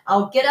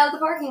I'll get out of the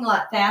parking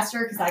lot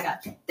faster because I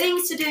got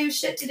things to do,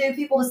 shit to do,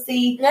 people to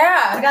see. I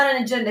Yeah. got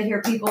an agenda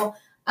here, people.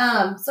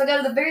 So I go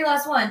to the very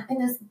last one, and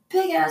this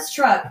big ass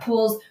truck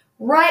pulls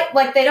right,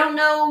 like they don't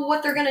know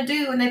what they're gonna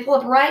do, and they pull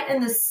up right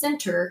in the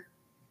center,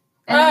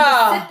 and they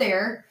just sit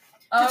there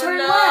to turn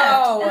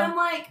left. And I'm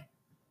like,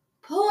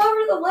 pull over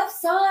to the left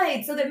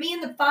side so that me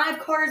and the 5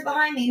 cars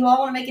behind me who all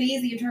want to make it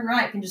easy and turn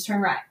right can just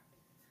turn right.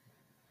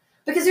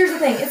 Because here's the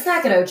thing, it's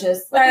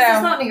Nacogdoches. Like, this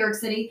is not New York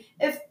City.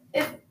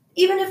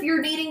 Even if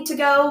you're needing to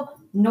go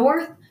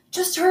north,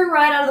 just turn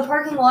right out of the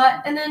parking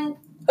lot and then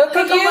Hook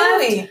hook a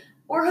a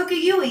or hook a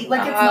Yui.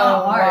 Like, it's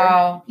not hard.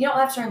 Wow. You don't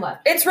have to turn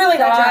left. It's really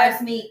That not.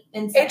 drives me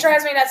insane. It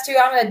drives me nuts too.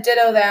 I'm gonna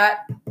ditto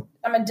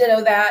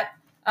that.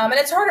 And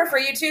it's harder for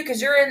you too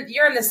because you're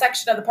in the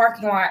section of the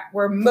parking lot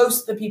where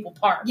most of the people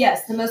park.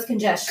 Yes, the most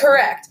congestion.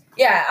 Correct.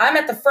 Yeah, I'm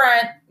at the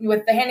front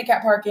with the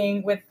handicap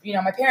parking with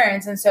my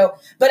parents, and so.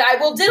 But I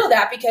will ditto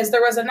that because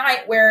there was a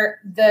night where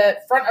the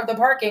front of the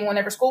parking,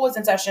 whenever school was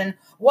in session,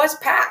 was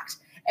packed,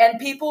 and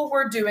people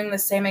were doing the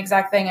same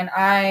exact thing. And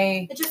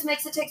It just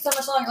makes it take so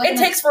much longer. Like, it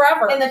takes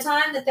forever. in the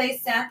time that they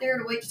sat there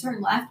to wait to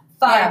turn left,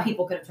 5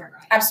 people could have turned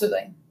right.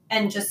 Absolutely.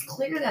 And just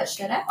clear that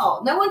shit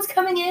out. No one's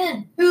coming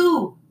in.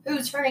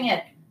 Who's turning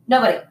in?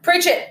 Nobody.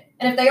 Preach it,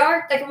 And if they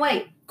are, they can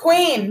wait.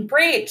 Queen.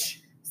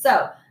 Preach.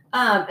 So,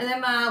 and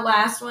then my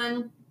last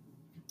one,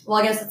 well,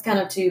 I guess it's kind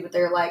of 2, but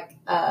they're like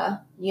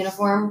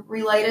uniform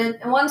related.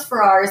 And one's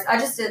for ours. I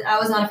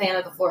was not a fan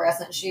of the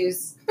fluorescent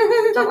shoes.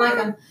 Don't like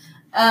them.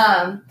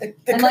 The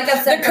And like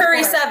I've said the Curry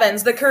before,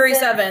 Sevens. The Curry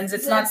since- Sevens.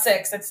 It's not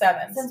 6. It's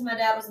 7s. Since my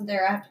dad wasn't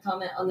there, I have to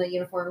comment on the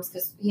uniforms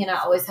because he and I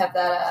always have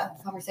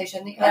that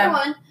conversation. The Yeah. other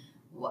one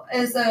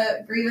is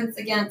a grievance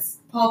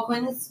against Paul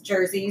Quinn's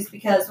jerseys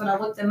because when I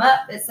looked them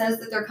up, it says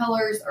that their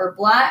colors are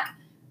black,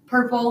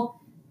 purple,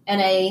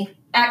 and a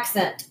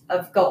accent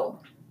of gold.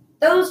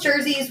 Those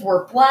jerseys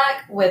were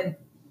black with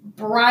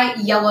bright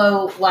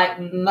yellow, like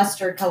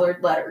mustard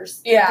colored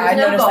letters. Yeah, There was I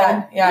no noticed gold.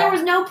 that. Yeah. And there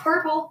was no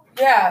purple.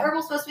 Yeah.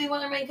 Purple's supposed to be one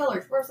of their main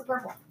colors. Where's the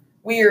purple?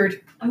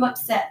 Weird. I'm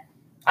upset.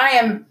 I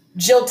am It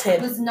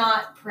jilted. was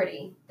not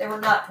pretty. They were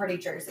not pretty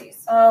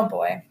jerseys. Oh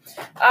boy.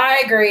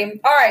 I agree.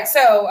 All right.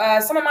 So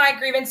some of my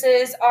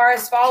grievances are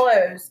as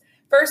follows.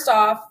 First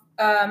off,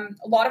 a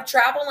lot of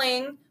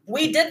traveling.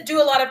 We did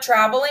do a lot of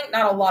traveling.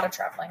 Not a lot of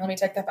traveling. Let me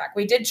take that back.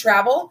 We did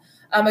travel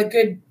a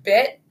good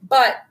bit,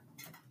 but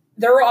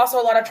there were also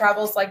a lot of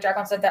travels, like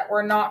Jacqueline said, that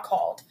were not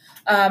called.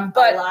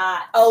 But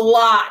a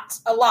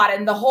lot.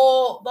 And the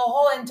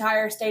whole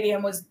entire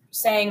stadium was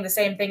saying the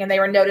same thing, and they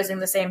were noticing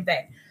the same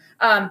thing.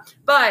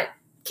 But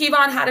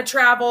Kevon had to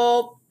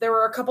travel. There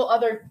were a couple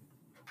other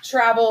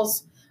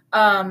travels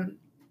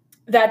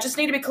that just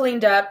need to be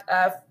cleaned up.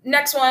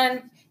 Next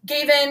one,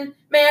 Gavin,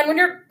 man, when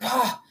you're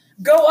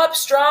go up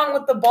strong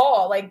with the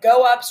ball. Like,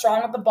 go up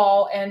strong with the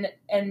ball and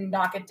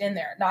knock it in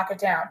there. Knock it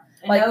down.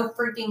 And Like, no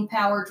freaking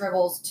power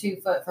dribbles 2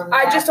 foot from the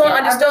I just don't-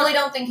 basket. I just really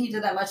don't think he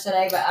did that much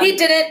today, but he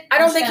didn't. I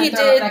don't think he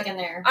throw it did. back in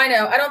there. I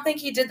know. I don't think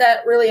he did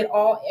that really at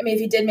all. I mean, if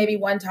he did, maybe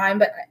one time,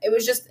 but it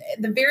was just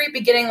at the very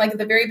beginning, like at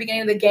the very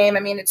beginning of the game. I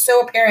mean, it's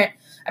so apparent.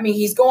 I mean,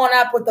 he's going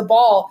up with the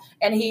ball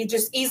and he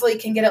just easily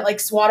can get it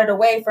like swatted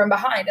away from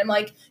behind. I'm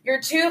like,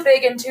 you're too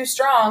big and too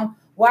strong.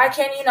 Why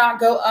can you not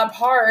go up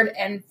hard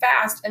and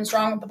fast and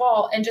strong with the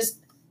ball and just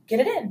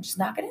get it in? Just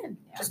knock it in.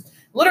 Yeah. Just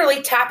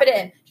literally tap it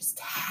in. Just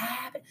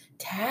tap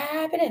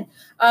it in.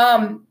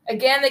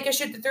 Again, they can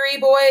shoot the 3,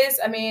 boys.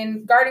 I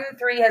mean, guarding the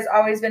 3 has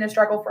always been a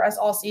struggle for us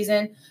all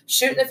season.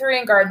 Shooting the 3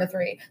 and guarding the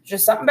 3.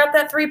 Just something about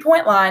that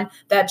 3-point line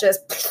that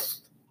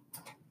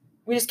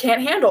we just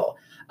can't handle.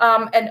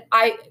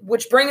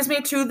 Which brings me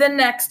to the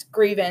next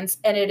grievance,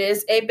 and it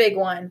is a big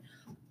one.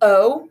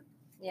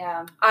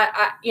 Yeah.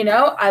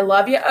 I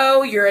love you,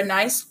 O. You're a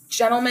nice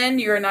gentleman.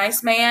 You're a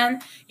nice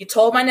man. You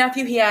told my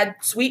nephew he had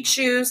sweet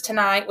shoes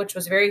tonight, which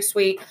was very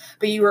sweet,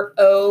 but you were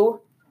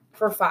 0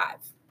 for 5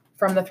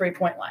 from the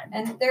 3-point line.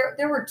 And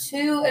there were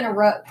 2 in a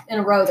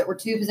row that were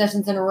 2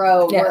 possessions in a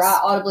row where I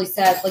audibly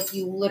said, like,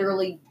 you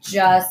literally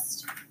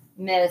just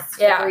missed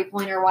a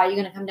 3-pointer. Why are you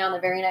going to come down the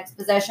very next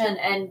possession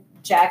and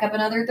jack up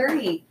another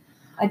 30?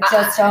 I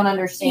just don't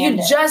understand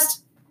You it.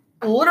 just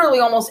literally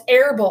almost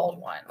airballed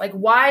one. Like,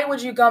 why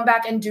would you come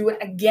back and do it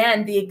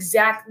again?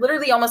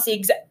 Almost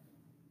the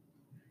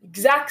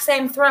exact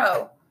same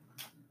throw.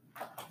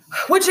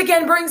 Which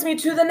again brings me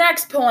to the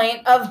next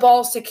point of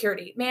ball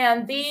security.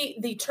 Man,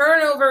 the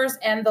turnovers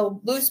and the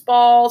loose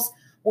balls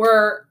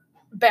were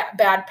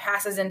bad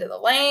passes into the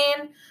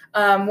lane.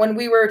 When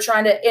we were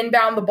trying to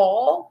inbound the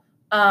ball,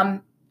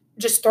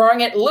 just throwing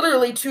it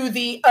literally to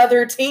the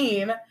other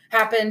team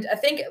happened, I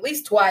think, at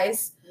least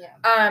twice.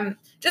 Yeah.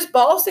 Just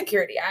ball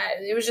security.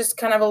 It was just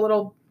kind of a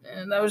little,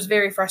 that was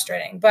very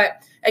frustrating.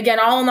 But again,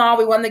 all in all,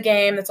 we won the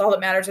game. That's all that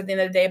matters at the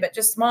end of the day. But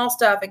just small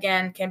stuff,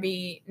 again,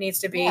 needs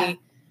to be. Yeah.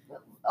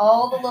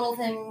 All the little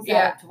things.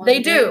 Yeah, they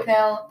do.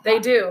 They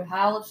do.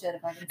 Pile of shit,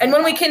 if I can say And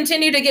when we that.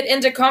 continue to get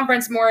into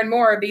conference more and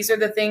more, these are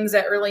the things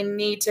that really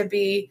need to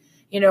be,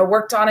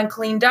 worked on and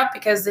cleaned up,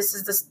 because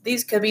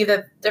these could be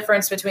the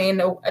difference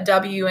between a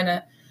W and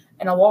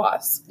a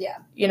loss.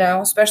 Yeah.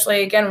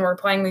 Especially again when we're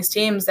playing these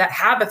teams that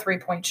have a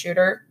 3-point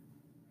shooter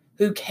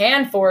who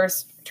can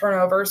force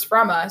turnovers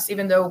from us,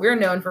 even though we're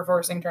known for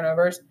forcing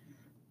turnovers.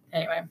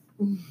 Anyway,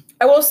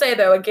 I will say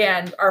though,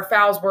 again, our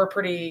fouls were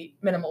pretty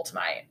minimal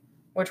tonight,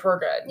 which were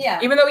good. Yeah.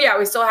 Even though,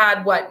 we still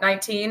had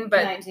 19,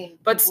 but 19.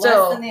 but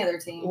still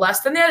less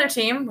than the other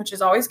team, which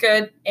is always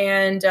good.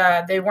 And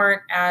they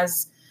weren't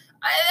as.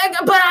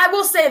 But I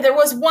will say there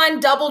was one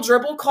double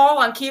dribble call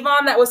on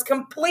Kevon that was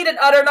complete and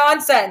utter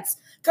nonsense.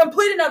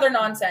 Complete and utter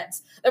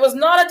nonsense. There was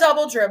not a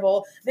double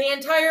dribble. The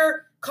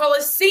entire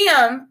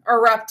Coliseum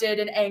erupted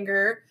in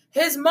anger.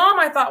 His mom,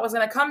 I thought, was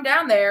going to come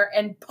down there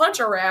and punch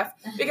a ref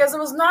because it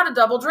was not a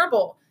double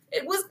dribble.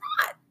 It was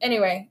not.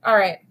 Anyway, all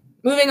right.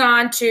 Moving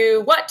on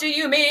to what do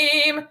you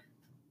meme?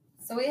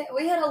 So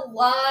we had a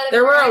lot of.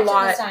 There were a interaction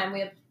lot. This time. We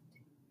had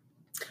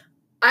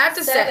I have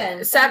to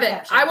say, 7.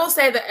 captions. I will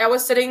say that I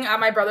was sitting at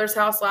my brother's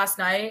house last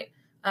night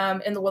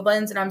in the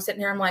Woodlands, and I'm sitting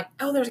here. I'm like,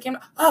 oh, there's a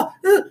camera. Oh,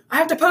 I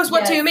have to post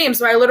what do you meme.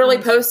 So I literally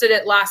posted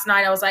it last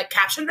night. I was like,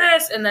 caption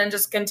this, and then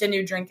just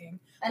continued drinking.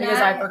 Because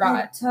I forgot.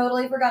 had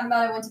totally forgotten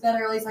about it. I went to bed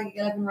early so I could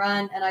get up and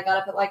run, and I got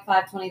up at like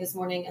 5:20 this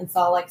morning and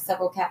saw like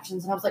several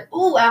captions, and I was like,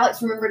 "Oh,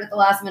 Alex remembered at the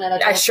last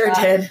minute." I sure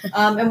did.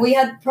 And we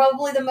had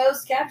probably the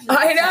most captions.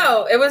 I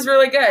know, it was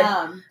really good.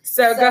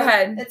 So go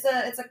ahead.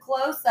 It's a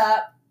close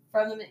up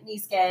from the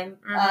McNeese game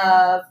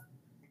Mhm. of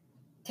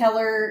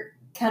Keller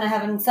kind of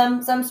having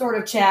some sort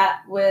of chat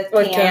with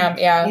Cam.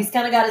 Yeah, He's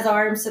kind of got his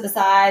arms to the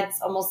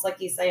sides, almost like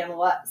he's saying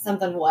what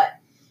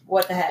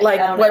the heck? like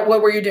I don't know.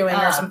 what were you doing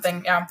or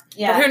something? Yeah,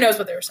 Yeah. But who knows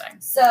what they were saying?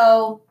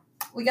 So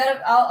we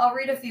got. I'll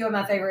read a few of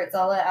my favorites.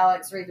 I'll let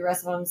Alex read the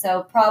rest of them.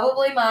 So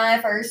probably my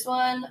first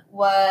one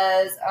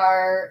was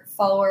our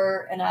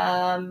follower, and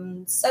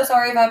I'm so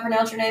sorry if I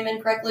pronounced your name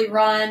incorrectly.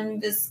 Ron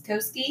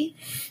Viskowski.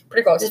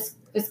 Pretty close.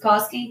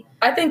 Viskowski.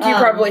 I think you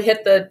probably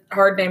hit the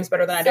hard names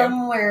better than I do.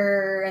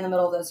 Somewhere in the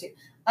middle of those two.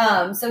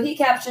 So he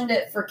captioned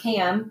it for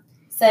Cam,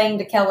 saying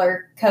to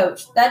Keller,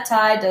 "Coach, that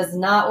tie does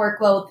not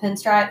work well with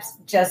pinstripes.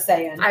 Just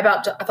saying." I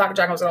thought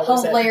Jack was going to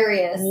lose it.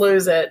 Hilarious.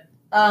 Lose it.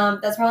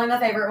 That's probably my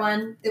favorite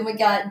one. Then we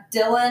got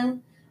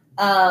Dylan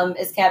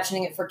is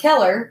captioning it for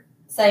Keller,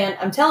 saying,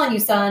 "I'm telling you,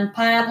 son,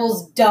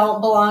 pineapples don't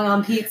belong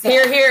on pizza."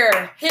 Here,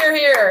 here. Here,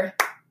 here.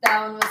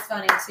 That one was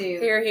funny too.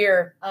 Here,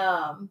 here.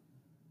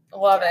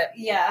 Love it.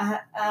 Yeah.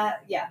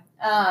 Yeah.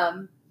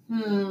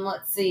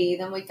 Let's see.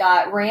 Then we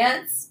got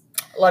Rants.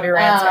 Love your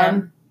rants,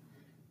 man.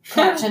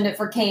 Captioned it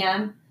for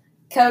Cam.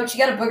 "Coach,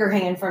 you got a booger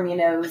hanging from your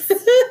nose."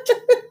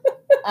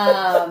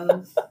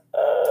 And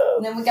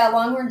then we got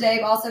Longhorn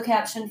Dave also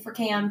captioned for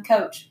Cam.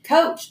 Coach,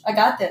 I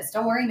got this.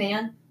 Don't worry,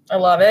 man." I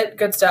love it.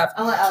 Good stuff.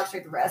 I'll let Alex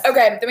read the rest.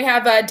 Okay, then we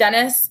have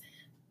Dennis.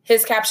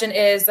 His caption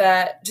is,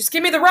 just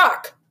give me the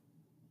rock.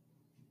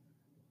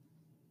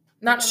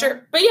 Not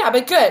sure. But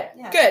good.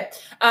 Yeah. Good.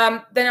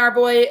 Then our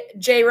boy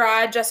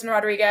J-Rod, Justin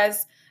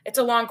Rodriguez. It's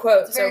a long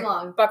quote. It's very so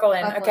long. Buckle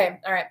in. Buckle Okay. in.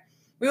 All right.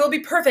 We will be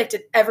perfect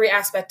at every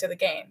aspect of the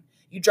game.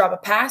 You drop a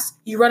pass,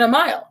 you run a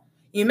mile.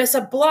 You miss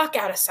a block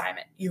out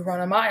assignment, you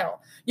run a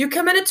mile. You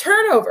commit a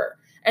turnover,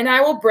 and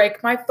I will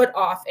break my foot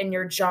off in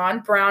your John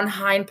Brown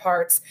hind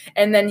parts,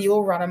 and then you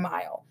will run a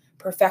mile.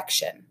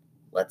 Perfection.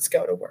 Let's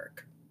go to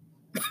work.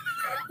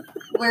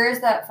 Where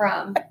is that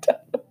from?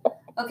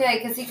 Okay,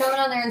 because he coming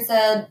on there and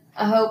said,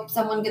 I hope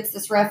someone gets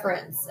this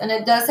reference. And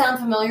it does sound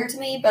familiar to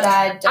me, but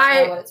I don't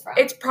know what it's from.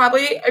 It's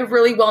probably a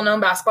really well-known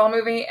basketball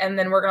movie, and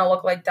then we're going to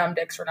look like dumb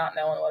dicks for not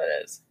knowing what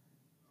it is.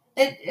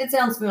 It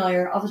sounds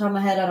familiar. Off the top of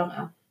my head, I don't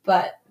know.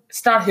 But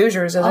it's not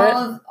Hoosiers, is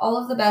it? All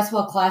of the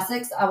basketball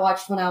classics I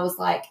watched when I was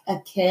like a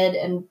kid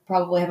and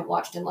probably haven't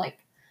watched in like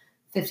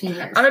 15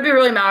 years. I'm going to be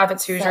really mad if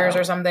it's Hoosiers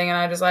or something, and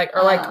I just like,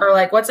 or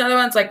what's the other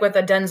one? It's like with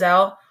a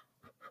Denzel.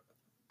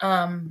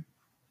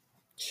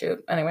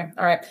 Shoot. Anyway,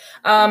 all right.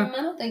 I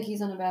don't think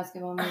he's in a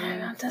basketball movie.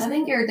 I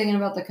think you're thinking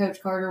about the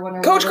Coach Carter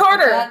one. Coach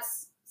Carter!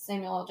 That's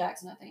Samuel L.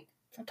 Jackson, I think.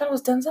 I thought it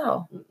was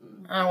Denzel.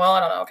 Well, I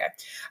don't know. Okay.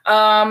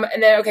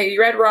 And then, you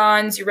read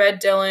Ron's, you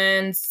read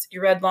Dylan's, you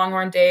read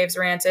Longhorn Dave's,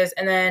 Rance's,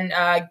 and then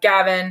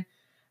Gavin,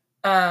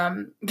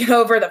 get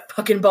over the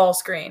fucking ball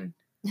screen.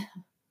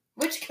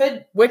 Which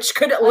could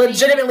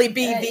legitimately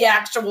be the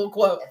actual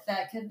quote.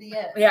 That could be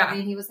it. Yeah. I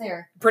mean, he was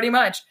there. Pretty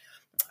much.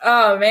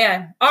 Oh,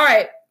 man. All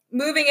right.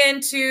 Moving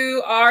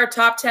into our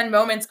top 10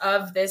 moments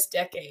of this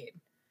decade.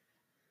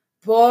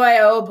 Boy,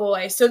 oh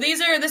boy. So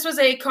this was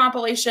a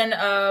compilation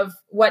of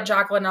what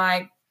Jacqueline and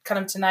I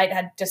kind of tonight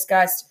had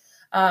discussed,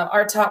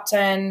 our top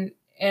 10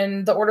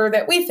 in the order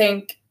that we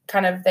think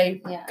kind of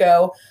they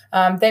go.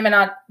 They may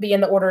not be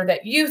in the order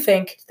that you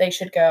think they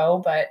should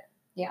go, but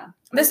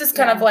this is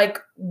kind of like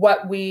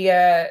what we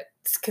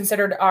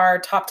considered our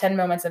top 10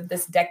 moments of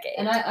this decade.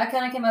 And I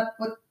kind of came up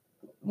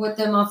with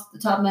them off the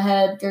top of my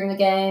head during the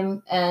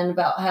game, and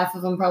about half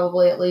of them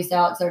probably at least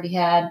Alex already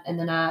had, and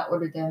then I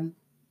ordered them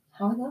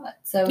how I thought.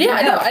 So yeah,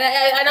 I know,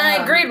 and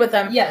I agreed with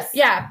them. Yes,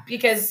 yeah,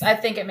 because I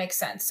think it makes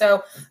sense.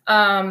 So,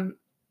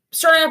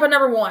 starting up at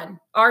number 1,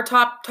 our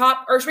top,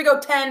 or should we go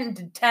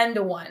 10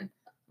 to 1,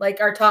 like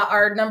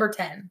our number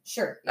 10?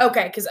 Sure.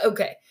 Okay,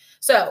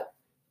 so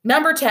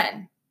number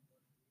 10,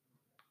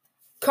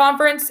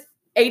 conference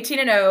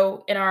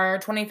 18-0 in our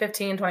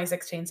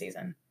 2015-2016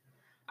 season.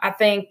 I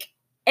think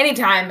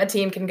anytime a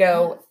team can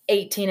go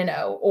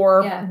 18-0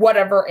 or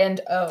whatever and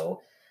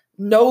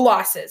no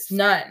losses,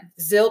 none,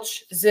 zilch,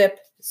 zip,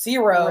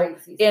 0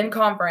 in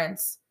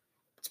conference.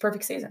 It's a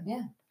perfect season.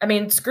 Yeah. I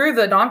mean, screw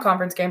the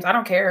non-conference games. I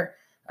don't care.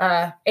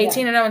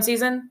 18-0 in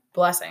season,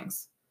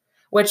 blessings.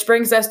 Which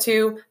brings us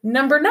to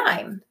number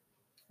 9.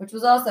 Which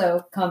was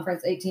also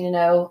conference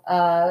 18-0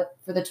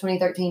 for the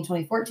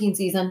 2013-2014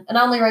 season. And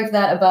I only ranked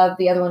that above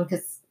the other one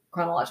because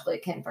chronologically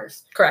it came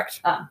first.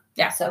 Correct.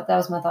 So that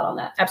was my thought on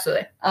that.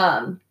 Absolutely.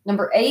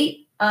 Number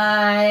 8,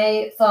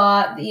 I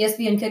thought the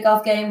ESPN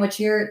kickoff game, which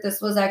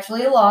this was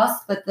actually a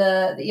loss, but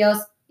I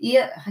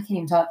can't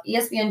even talk.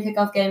 ESPN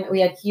kickoff game that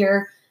we had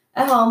here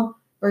at home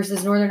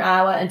versus Northern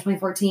Iowa in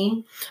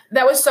 2014.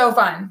 That was so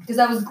fun. Because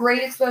that was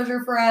great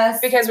exposure for us.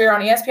 Because we were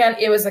on ESPN.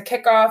 It was a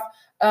kickoff.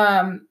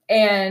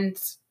 And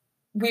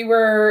we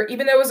were,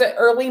 even though it was an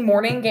early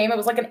morning game, it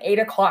was like an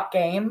 8:00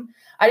 game.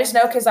 I just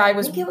know because I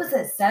think it was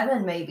at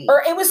 7 maybe.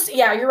 Or it was,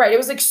 you're right. It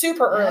was like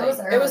super early.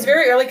 It was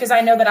very early because I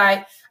know that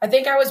I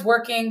think I was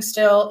working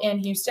still in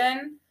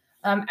Houston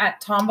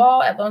at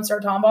Tomball, at Lone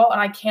Star Tomball,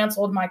 and I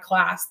canceled my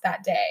class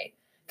that day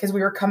because we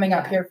were coming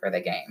up here for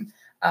the game.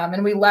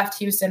 And we left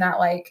Houston at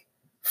like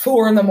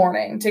 4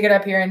 a.m. to get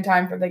up here in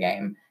time for the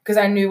game because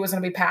I knew it was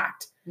going to be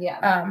packed.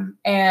 Yeah.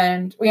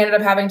 And we ended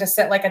up having to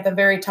sit like at the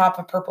very top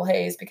of Purple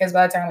Haze because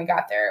by the time we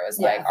got there, it was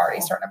like already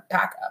starting to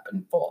pack up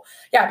and full.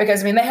 Yeah.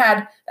 Because I mean, they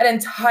had that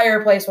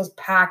entire place was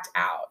packed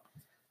out.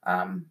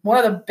 One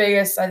of the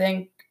biggest, I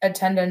think,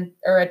 attended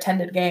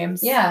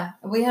games. Yeah.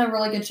 We had a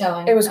really good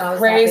showing. It was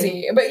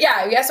crazy. But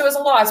yes, it was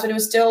a loss, but it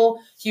was still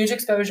huge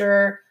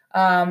exposure.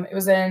 It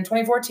was in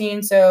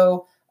 2014.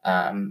 So,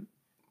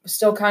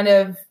 still kind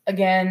of like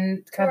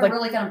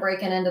really kind of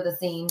breaking into the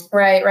scene.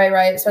 Right.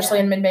 Especially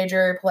in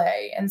mid-major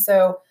play. And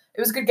so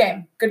it was a good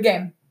game.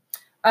 The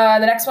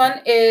next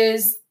one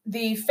is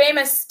the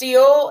famous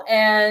Steele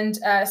and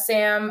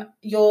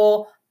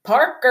Samuel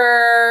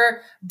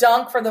Parker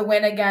dunk for the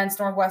win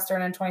against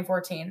Northwestern in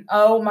 2014.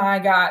 Oh my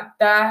God.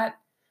 That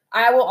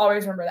I will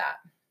always remember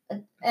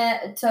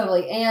that.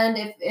 Totally. And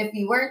if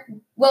you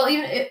weren't, well,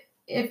 even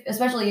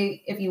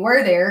especially if you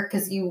were there,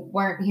 because you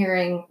weren't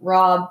hearing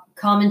Rob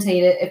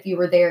commentate it, if you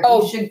were there,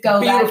 you should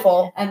go back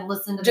and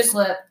listen to the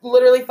clip.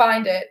 Literally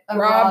find it.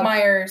 Rob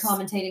Myers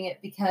commentating it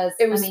because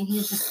he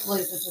just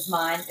loses his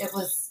mind. It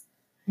was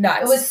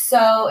nuts. It was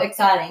so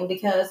exciting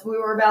because we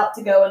were about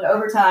to go into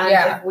overtime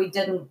if we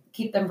didn't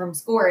keep them from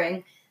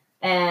scoring.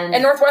 And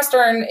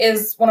Northwestern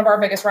is one of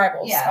our biggest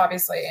rivals,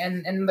 obviously,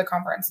 in the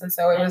conference. And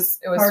so it was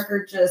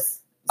Parker just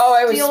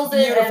steals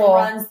it beautiful.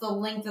 And runs the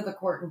length of the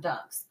court and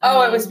dunks.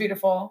 It was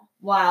beautiful.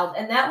 Wild.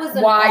 And that was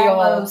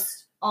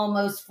almost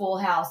almost full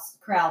house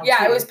crowd. Yeah,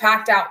 too. it was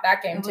packed out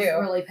that game It was too.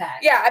 really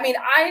packed. Yeah, I mean,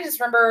 I just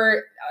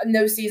remember in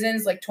those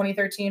seasons, like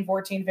 2013,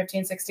 14,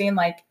 15, 16,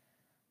 like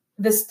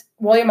this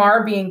William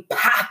R. being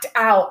packed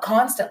out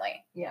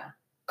constantly. Yeah.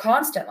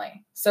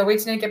 Constantly. So we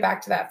just need to get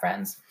back to that,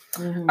 friends.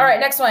 Mhm. All right,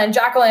 next one.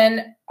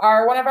 Jacqueline,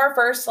 one of our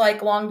first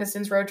like long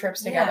distance road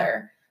trips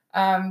together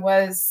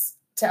was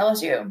to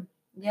LSU.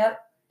 Yep.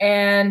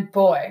 And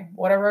boy,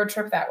 what a road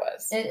trip that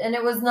was. And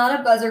it was not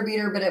a buzzer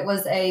beater, but it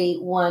was a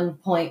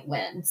 1-point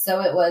win.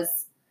 So it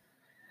was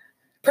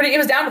It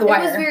was down to the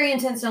wire. It was very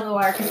intense on the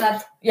wire because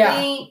I Yeah.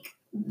 think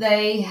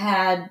they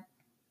had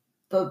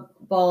the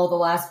ball the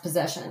last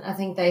possession. I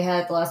think they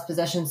had the last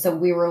possession, so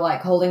we were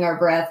like holding our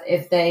breath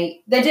if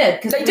they did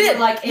because They did,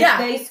 like if yeah.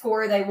 they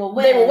score they will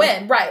win. They will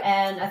win, right.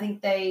 And I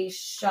think they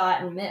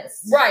shot and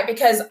missed. Right,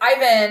 because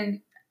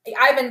Ivan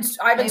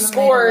made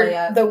scored a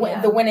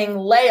layup, the winning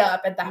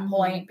layup at that Mhm.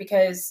 point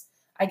because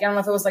I don't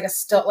know if it was like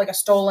a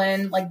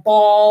stolen like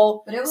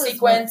ball But it was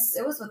sequence.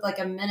 it was with like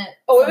a minute.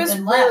 Oh, it was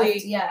something really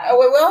left. Yeah.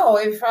 Oh, it will.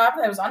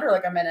 It was under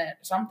like a minute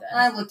or something.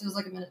 I looked. It was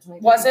like a minute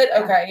 20. Was it?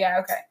 Yeah. Okay, yeah,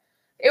 okay.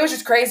 It was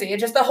just crazy. It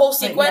just the whole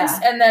sequence,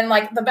 yeah. and then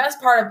like the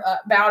best part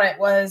about it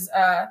was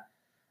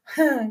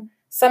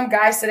some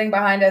guy sitting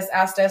behind us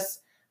asked us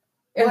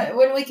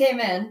When we came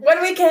in, when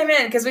we came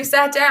in because we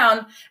sat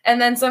down, and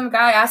then some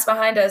guy asked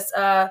behind us,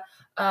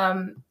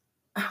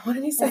 what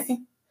did he say?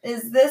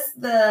 is this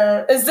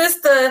the Is this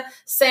the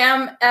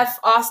Sam F.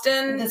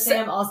 Austin? the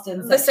Sam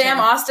Austin? The Sam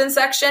Austin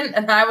section?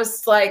 And I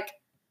was like,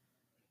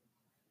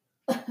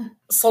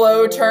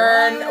 slow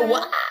turn.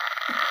 What?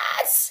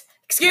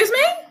 Excuse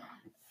me?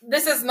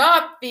 This is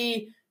not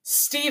the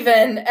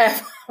Stephen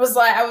F.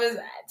 I was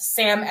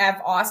Sam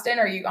F. Austin.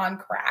 Are you on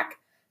crack?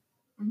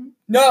 Mhm.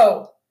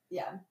 No.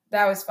 Yeah.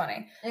 That was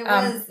funny. It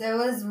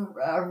was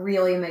a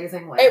really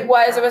amazing win. It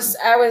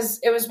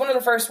was one of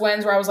the first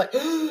wins where I was like,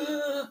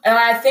 and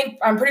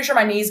I'm pretty sure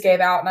my knees gave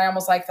out and I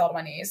almost like fell to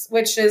my knees,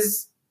 which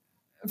is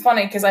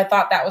funny because I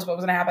thought that was what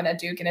was going to happen at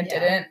Duke and it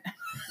didn't.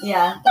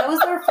 Yeah, that was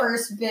our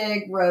first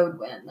big road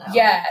win though.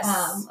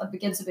 Yes.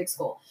 Against a big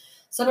school.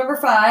 So number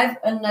 5,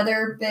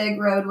 another big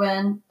road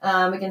win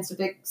against a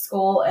big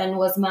school, and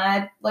was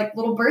my like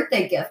little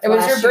birthday gift. It was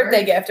your last year.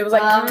 birthday gift. It was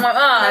like,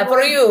 whenever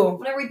for you.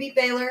 Whenever we beat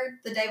Baylor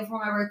the day before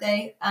my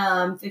birthday,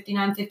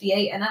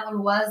 59-58, and that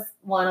one was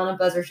won on a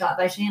buzzer shot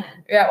by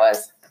Shannon. Yeah, it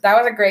was. That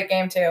was a great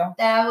game too.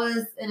 That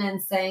was an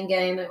insane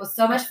game. It was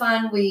so much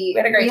fun. We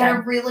had a great had a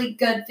time. really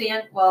good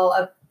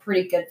a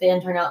pretty good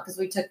fan turnout because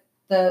we took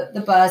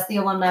the bus, the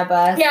alumni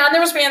bus. Yeah, and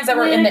there was fans that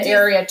were We in had the a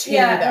area too,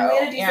 and though. we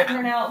had a decent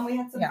turnout, and we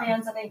had some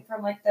fans, I think,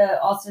 from like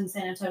the Austin,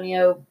 San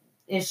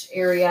Antonio-ish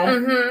area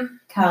Mm-hmm.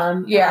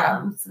 come.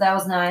 Yeah. So that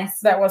was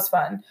nice. That was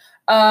fun.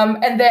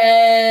 And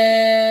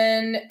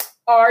then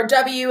our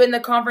W in the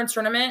conference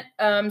tournament.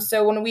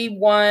 So when we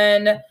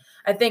won,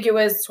 I think it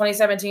was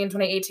 2017,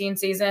 2018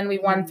 season, we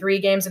won 3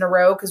 games in a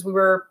row because we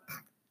were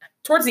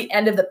towards the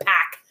end of the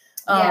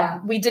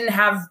pack. We didn't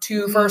have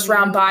 2 first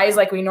round buys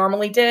like we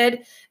normally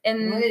did.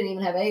 And we didn't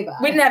even have a bye.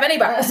 We didn't have any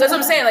buys. So that's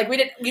what I'm saying. Like we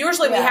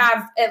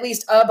have at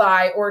least a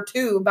buy or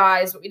 2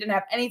 buys, but we didn't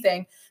have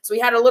anything. So we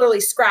had to literally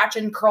scratch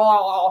and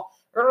crawl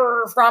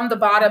from the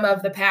bottom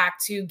of the pack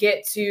to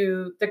get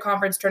to the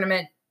conference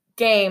tournament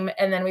game.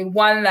 And then we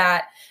won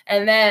that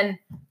and then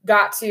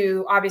got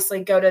to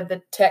obviously go to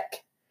the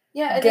Tech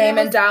game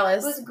in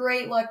Dallas. It was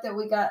great luck that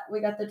we got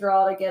the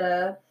draw to get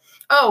a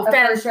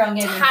fantastic first round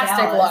game in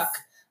Dallas. luck.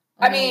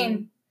 I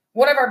mean,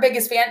 one of our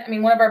biggest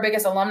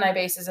alumni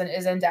bases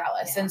is in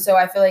Dallas. Yeah. And so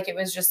I feel like it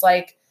was just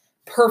like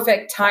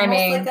perfect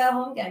timing. Almost like a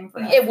home game for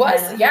us. It was,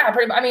 kinda.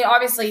 yeah.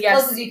 Obviously, yes.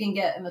 As close as you can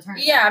get in the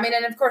tournament. Yeah, I mean,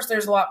 and of course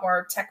there's a lot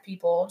more Tech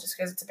people just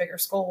because it's a bigger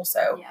school.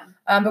 So,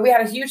 Yeah. But we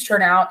had a huge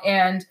turnout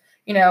and,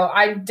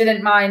 I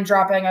didn't mind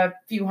dropping a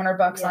few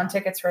 $100 on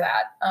tickets for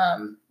that.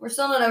 We're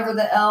still not over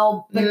the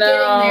L, but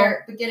No.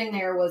 getting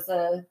there was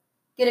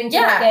getting to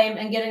that game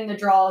and getting the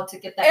draw to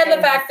get that And game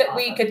the fact was that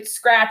we awesome. could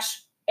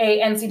scratch a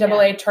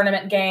NCAA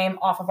tournament game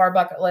off of our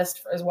bucket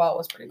list as well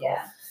was pretty cool.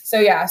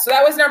 Yeah. So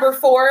that was number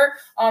 4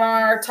 on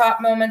our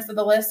top moments of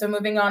the list. So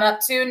moving on up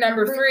to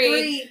number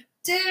 3.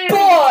 Dude.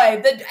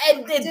 Boy,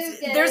 Duke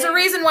there's a game.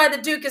 reason why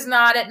the Duke is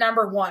not at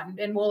number 1,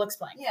 and we'll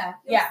explain. Yeah.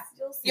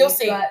 You'll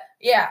see. But,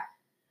 Yeah.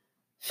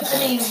 I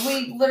mean,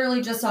 we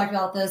literally just talked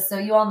about this, so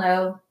you all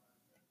know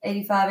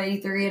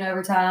 85-83 in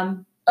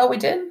overtime. Oh, we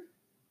did?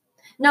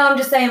 No, I'm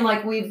just saying,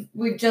 like, we've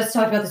just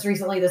talked about this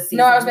recently this season.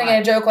 No, I was making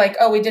a joke like,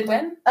 oh, we did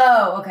win?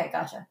 Oh, okay,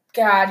 gotcha.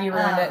 God, you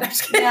ruined it. I'm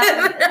just kidding.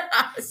 Yeah.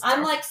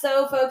 I'm like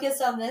so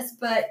focused on this,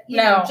 but you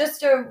know, just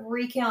to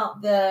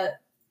recount the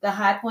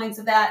high points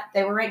of that,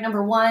 they were ranked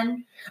number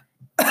 1.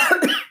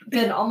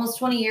 Been almost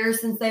 20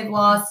 years since they've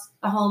lost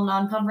a home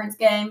non-conference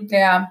game.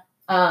 Yeah.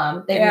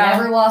 They've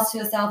never lost to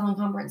a Southland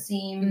Conference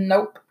team.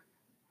 Nope.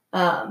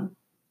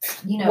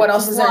 What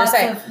else is there to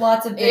say?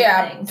 Lots of big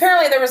things.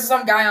 Apparently there was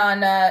some guy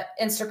on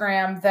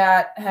Instagram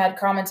that had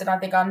commented, I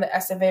think, on the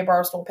SFA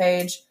Barstool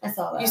page. I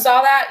saw that. You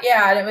saw that?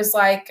 Yeah, and it was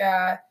like,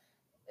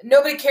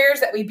 nobody cares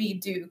that we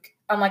beat Duke.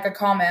 like a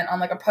comment on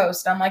like a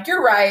post. I'm like,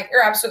 you're right.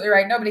 You're absolutely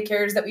right. Nobody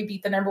cares that we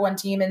beat the number one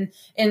team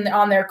in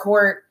on their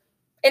court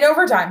in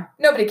overtime.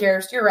 Nobody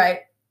cares. You're right.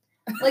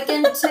 Like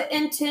in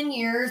 10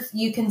 years,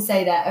 you can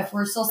say that if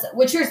we're still.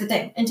 Which here's the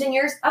thing: in 10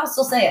 years, I will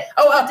still say it.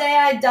 Oh, the day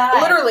I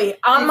die, literally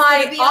on It's my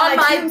gonna be on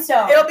my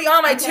tombstone. It'll be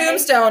on my Okay?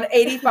 tombstone.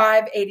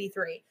 85,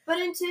 83. But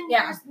in 10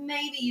 Yeah. years,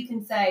 maybe you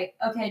can say,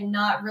 okay,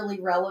 not really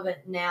relevant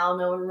now.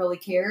 No one really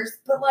cares.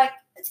 But like,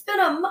 it's been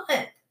a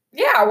month.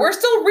 Yeah, we're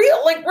still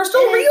real. Like we're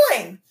still It is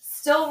reeling.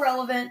 Still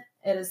relevant.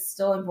 It is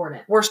still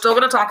important. We're still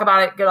going to talk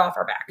about it. Get off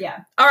our back.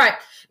 Yeah. All right.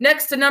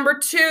 Next to number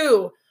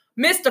 2,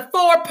 Mr.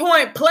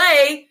 4-point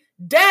play,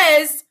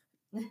 Dez.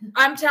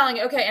 I'm telling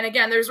you. Okay. And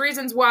again, there's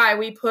reasons why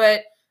we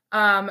put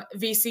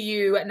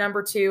VCU at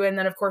number 2. And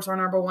then, of course, our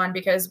number 1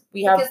 because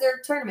Because they're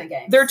tournament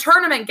games. they're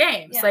tournament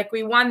games. Yeah. Like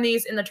we won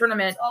these in the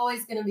tournament. It's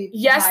always going to be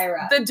Yes, higher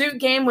up. the Duke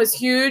game was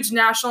huge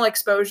national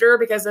exposure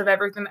because of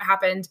everything that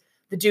happened,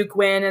 the Duke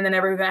win, and then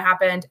everything that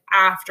happened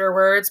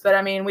afterwards. But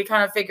I mean, we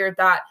kind of figured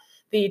that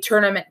the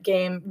tournament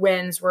game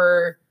wins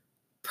were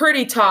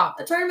pretty top.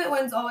 The tournament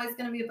win's always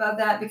going to be above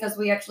that because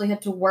we actually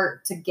had to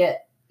work to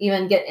get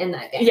in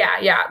that game.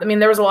 Yeah. I mean,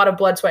 there was a lot of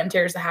blood, sweat, and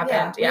tears that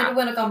happened. We had Yeah, to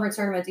win a conference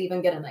tournament to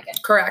even get in that game.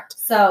 correct.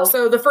 So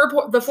So the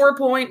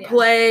 4-point Yeah.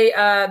 play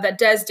that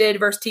Dez did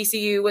versus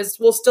TCU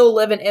will still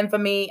live in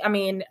infamy. I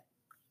mean,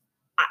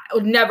 I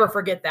would never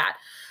forget that.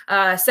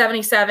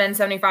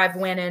 77-75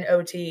 win in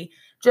OT.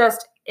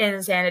 Just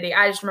insanity.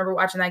 I just remember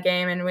watching that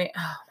game and we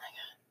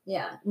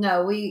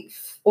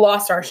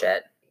lost our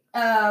shit.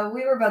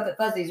 we were both at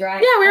Fuzzies,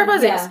 right? Yeah, we were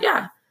fuzzies.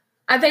 Yeah.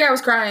 I think I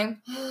was crying.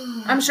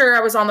 I'm sure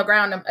I was on the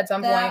ground at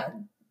some point.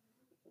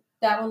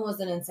 That one was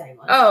an insane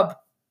one. Oh,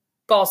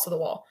 balls to the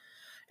wall.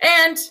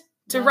 And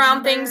to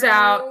round things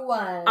out, Number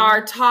 1.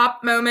 our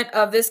top moment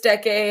of this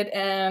decade.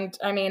 And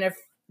I mean, if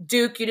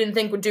Duke, you didn't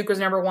think Duke was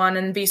number 1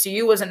 and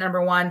VCU wasn't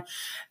number 1,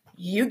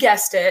 you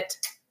guessed it.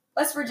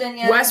 West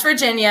Virginia.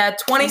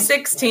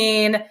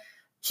 2016,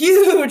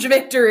 huge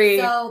victory.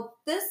 So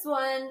this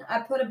one I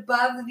put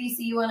above the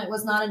VCU one. It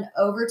was not an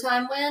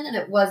overtime win, and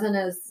it wasn't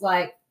as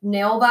like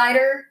nail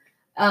biter.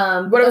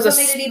 But it was that's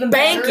a what made it even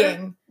better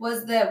spanking.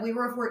 was that we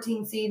were a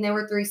 14 seed and they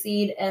were 3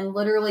 seed, and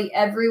literally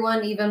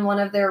everyone, even one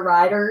of their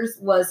riders,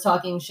 was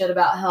talking shit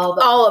about how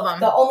All of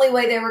them. the only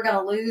way they were going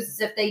to lose is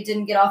if they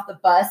didn't get off the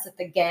bus at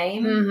the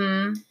game.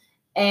 Mm-hmm.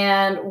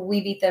 And we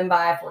beat them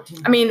by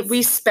 14 I mean, points.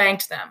 we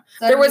spanked them.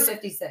 There was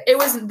 56. There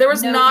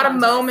was No not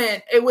contest. a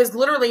moment. It was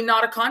literally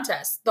not a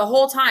contest the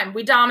whole time.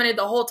 We dominated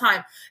the whole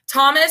time.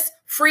 Thomas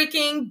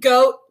freaking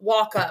goat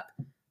walk up,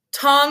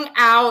 tongue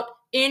out,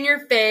 in your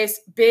face,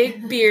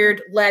 big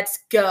beard. Let's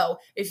go.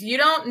 If you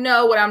don't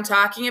know what I'm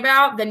talking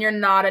about, then you're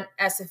not an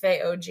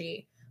SFA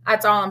OG.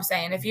 That's all I'm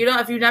saying. If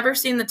you've never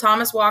seen the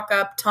Thomas walk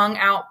up, tongue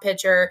out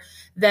picture,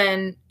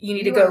 then you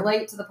need to go.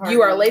 Late to the party.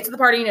 You are late to the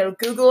party. You need to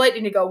Google it.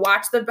 You need to go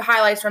watch the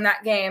highlights from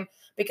that game,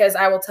 because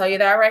I will tell you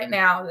that right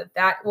now,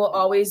 that will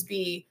always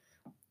be,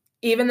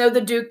 even though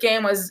the Duke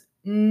game was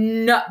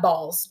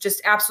nutballs,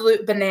 just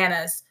absolute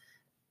bananas,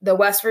 the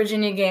West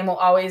Virginia game will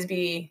always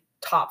be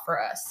top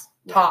for us.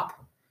 Yeah. Top.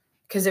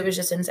 Because it was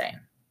just insane.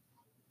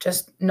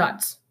 Just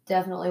nuts.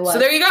 Definitely was. So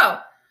there you go.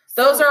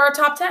 Those are our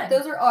top 10.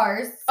 Those are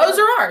ours. Those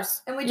are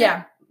ours. And we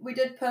yeah.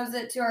 did pose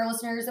it to our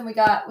listeners, and we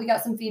got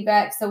some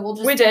feedback. So we'll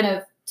just We did. kind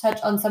of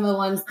touch on some of the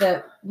ones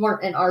that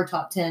weren't in our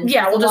top 10.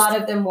 Yeah, we'll a just lot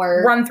of them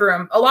were. Run through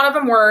them. A lot of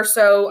them were.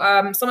 So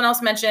someone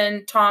else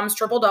mentioned Tom's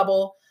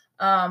triple-double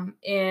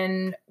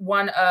in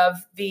one of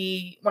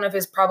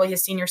his probably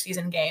his senior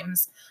season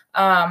games.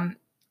 A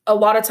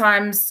lot of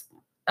times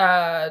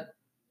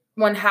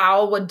when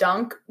Hal would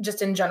dunk,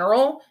 just in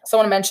general,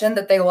 someone mentioned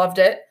that they loved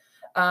it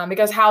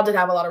because Hal did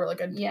have a lot of really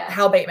good. Yeah.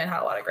 Hal Bateman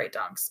had a lot of great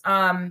dunks.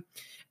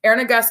 Aaron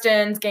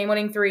Augustine's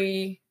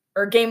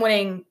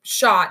game-winning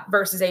shot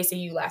versus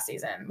ACU last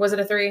season. Was it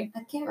a 3?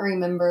 I can't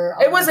remember.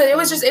 It was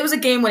a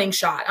game-winning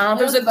shot. I don't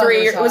know if it was a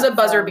 3 or it was a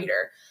buzzer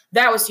beater.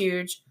 That was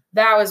huge.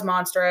 That was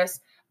monstrous.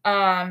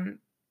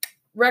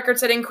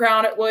 Record-setting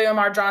crown at William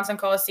R. Johnson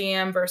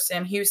Coliseum versus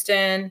Sam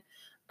Houston.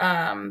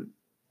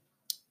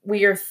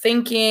 We are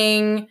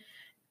thinking,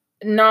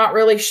 not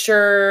really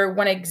sure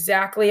when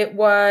exactly it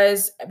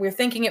was. We're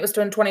thinking it was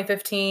in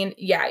 2015.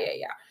 Yeah.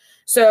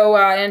 So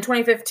in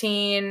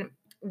 2015,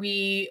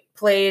 we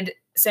played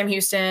Sam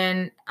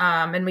Houston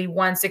and we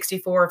won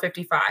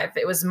 64-55.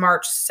 It was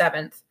March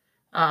 7th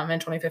in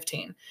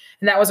 2015.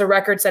 And that was a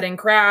record-setting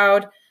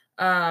crowd.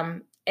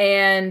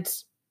 And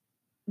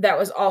that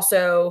was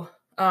also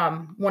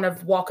one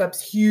of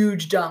Walkup's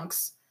huge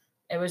dunks.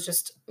 It was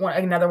just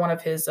another one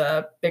of his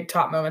big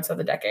top moments of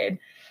the decade.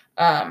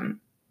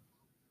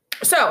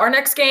 So our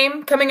next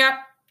game coming up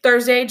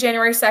Thursday,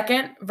 January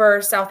 2nd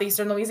versus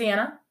Southeastern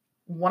Louisiana.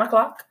 1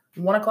 o'clock.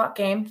 1 o'clock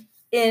game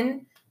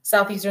in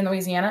Southeastern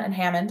Louisiana in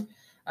Hammond.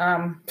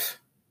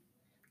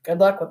 Good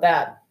luck with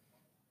that.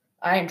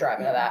 I ain't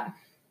driving to that.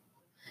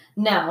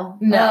 No.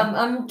 No.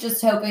 I'm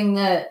just hoping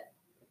that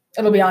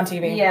It'll be on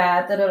TV.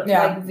 that it'll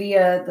like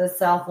via the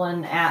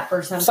Southland app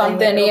or something. Something,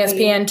 that it'll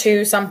be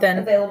ESPN2, something.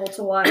 available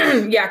to watch.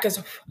 Yeah,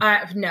 because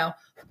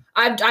I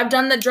I've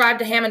done the drive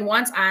to Hammond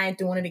once. I ain't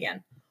doing it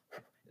again.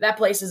 That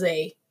place is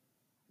a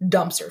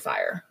dumpster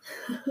fire.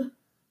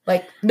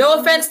 Like, no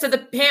offense to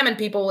the Hammond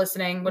people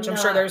listening, which I'm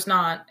sure there's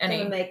not any.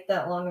 Gonna make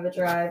that long of a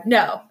drive.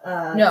 No,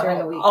 during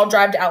the week. I'll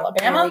drive to On a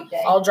Alabama.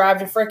 weekday. I'll drive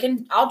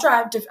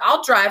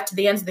to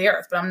the ends of the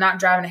earth, but I'm not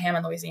driving to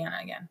Hammond, Louisiana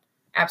again.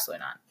 Absolutely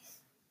not.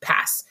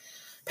 Pass.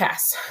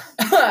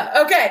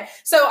 Okay,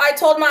 so I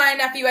told my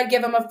nephew I'd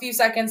give him a few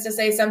seconds to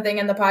say something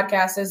in the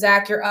podcast. So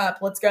Zach, you're up.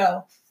 Let's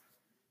go.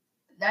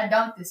 I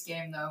dunked this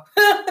game though.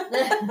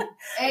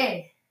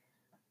 Hey,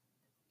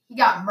 he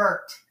got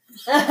murked.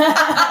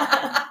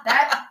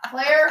 That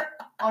player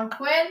on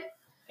Quinn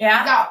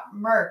Yeah, got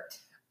murked.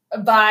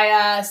 by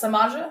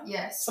Samaja.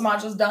 Yes.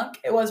 Samaja's dunk.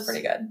 It was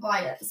pretty good.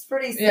 Like, It's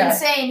pretty sick. Yeah.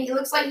 insane. He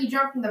looks like he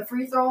jumped from the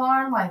free throw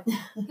line. Like,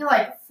 he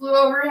flew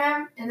over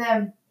him. And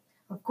then,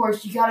 of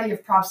course, you got to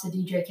give props to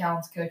DJ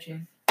Khaled's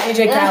coaching.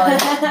 DJ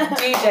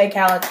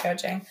Khaled's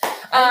coaching.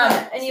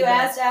 And you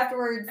asked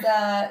afterwards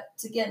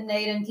to get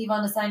Nate and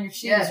Kevon to sign your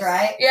shoes, Yes.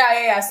 right?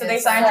 Yeah. So they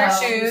Yes, signed your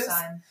so- shoes.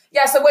 Signed.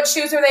 Yeah. So what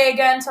shoes are they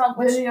again? Tell them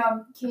which.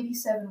 The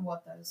KD7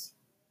 what those?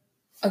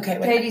 Okay.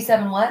 Wait.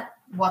 KD7 what?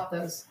 What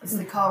those? It's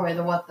the colorway,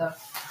 the what the.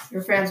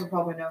 Your fans will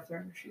probably know if they're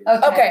in their shoes.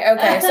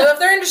 Okay. So if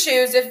they're into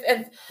shoes,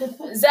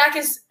 if Zach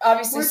is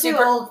obviously We're super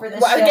too old for this.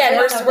 Well, shit. again,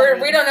 We don't know what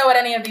we that don't know what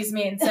any of these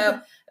mean.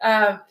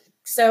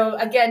 So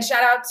again,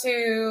 shout out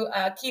to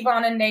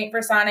Kevon and Nate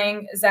for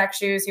signing Zach's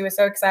shoes. He was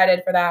so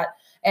excited for that,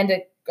 and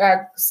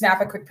to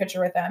snap a quick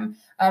picture with them.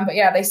 But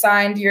yeah, they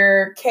signed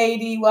your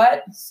KD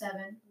what?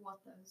 7 what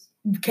those?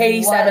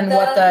 KD7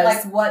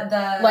 what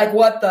the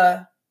what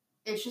the?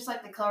 It's just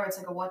like the color. It's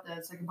like a what the.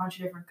 It's like a bunch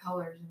of different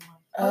colors. And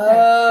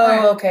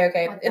Oh, okay.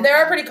 Like They what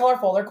are the- pretty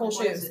colorful. They're cool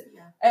what is shoes. it?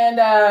 Yeah.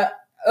 And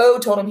O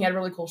told him he had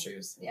really cool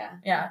shoes. Yeah.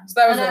 Yeah, so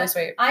that was And, really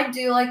sweet. I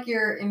do like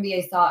your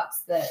NBA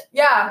socks that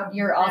Yeah,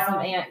 your awesome Now,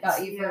 aunt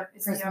got you for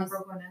it's the Christmas.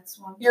 Brooklyn Nets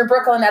one. your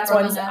Brooklyn Nets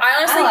Brooklyn ones. Nets. I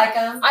honestly, I like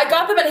them. I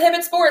got them at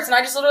Hibbett Sports, and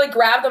I just literally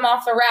grabbed them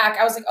off the rack.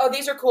 I was like, oh,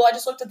 these are cool. I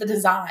just looked at the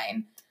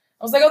design.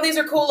 I was like, oh, these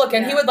are cool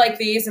looking. He Yeah. would like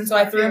these, and so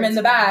I threw them in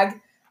the bag.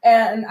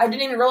 And I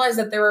didn't even realize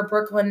that there were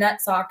Brooklyn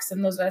Nets socks,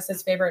 and those was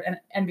his favorite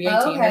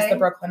NBA team is Okay. the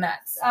Brooklyn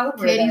Nets. I would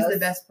wear Katie's those. the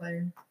best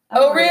player. I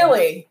would Oh, wear those.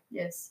 really?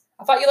 Yes.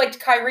 I thought you liked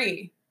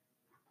Kyrie.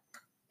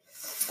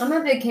 I'm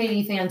a big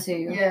KD fan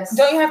too. Yes.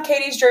 Don't you have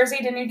Katie's jersey?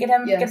 Didn't you get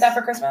Yes. that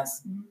for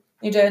Christmas? Mhm.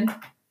 You did?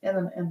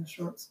 And the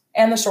shorts.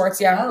 And the shorts,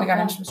 yeah. Oh, we got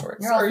him cool. some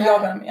shorts. You're all Or you all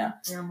set. got him, yeah.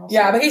 Yeah,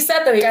 Yeah, but he's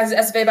set though. He has his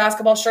SFA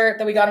basketball shirt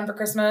that we got him for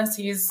Christmas.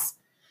 He's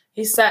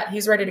set.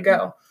 He's ready to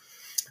go.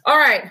 All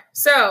right.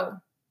 So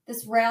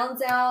This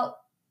rounds out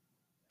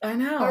I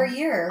know. our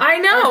year. I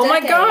know. Our Oh my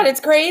decade. God, it's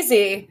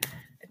crazy.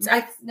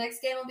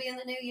 Next game will be in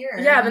the new year.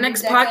 Yeah, the New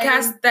next decade.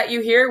 podcast that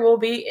you hear will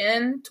be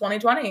in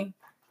 2020.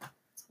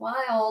 It's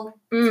wild.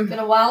 Mm. It's been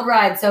a wild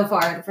ride so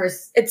far. The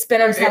first. It's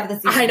been First half of the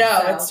season, I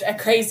know, so.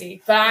 it's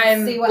crazy, but Let's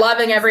I'm see what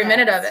loving happens every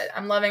minute of next. it.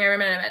 I'm loving every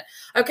minute of it.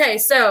 Okay,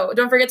 so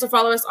don't forget to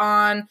follow us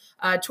on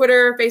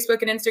Twitter,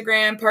 Facebook, and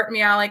Instagram. Pardon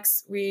me,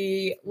 Alex.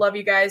 We love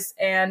you guys,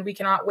 and we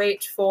cannot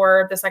wait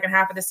for the second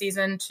half of the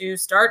season to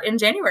start in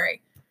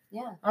January.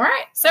 Yeah. All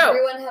right, so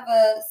Everyone have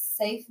a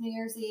safe New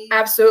Year's Eve.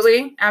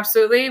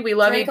 absolutely, we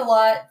love Drink you. a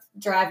lot.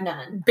 Drive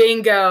none.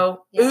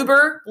 Bingo. Yeah.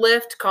 Uber,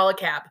 Lyft, call a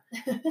cab.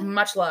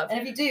 Much love. And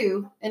if you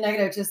do, and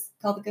negative, just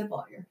call the good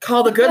lawyer.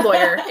 Call the good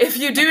lawyer. If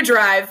you do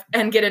drive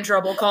and get in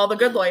trouble, call the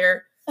good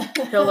lawyer.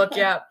 He'll look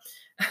you up.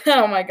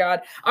 Oh my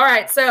God. All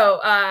right. So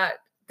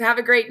have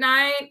a great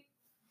night.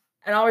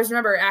 And always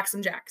remember, Axe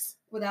and Jacks.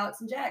 With Alex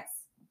and Jax.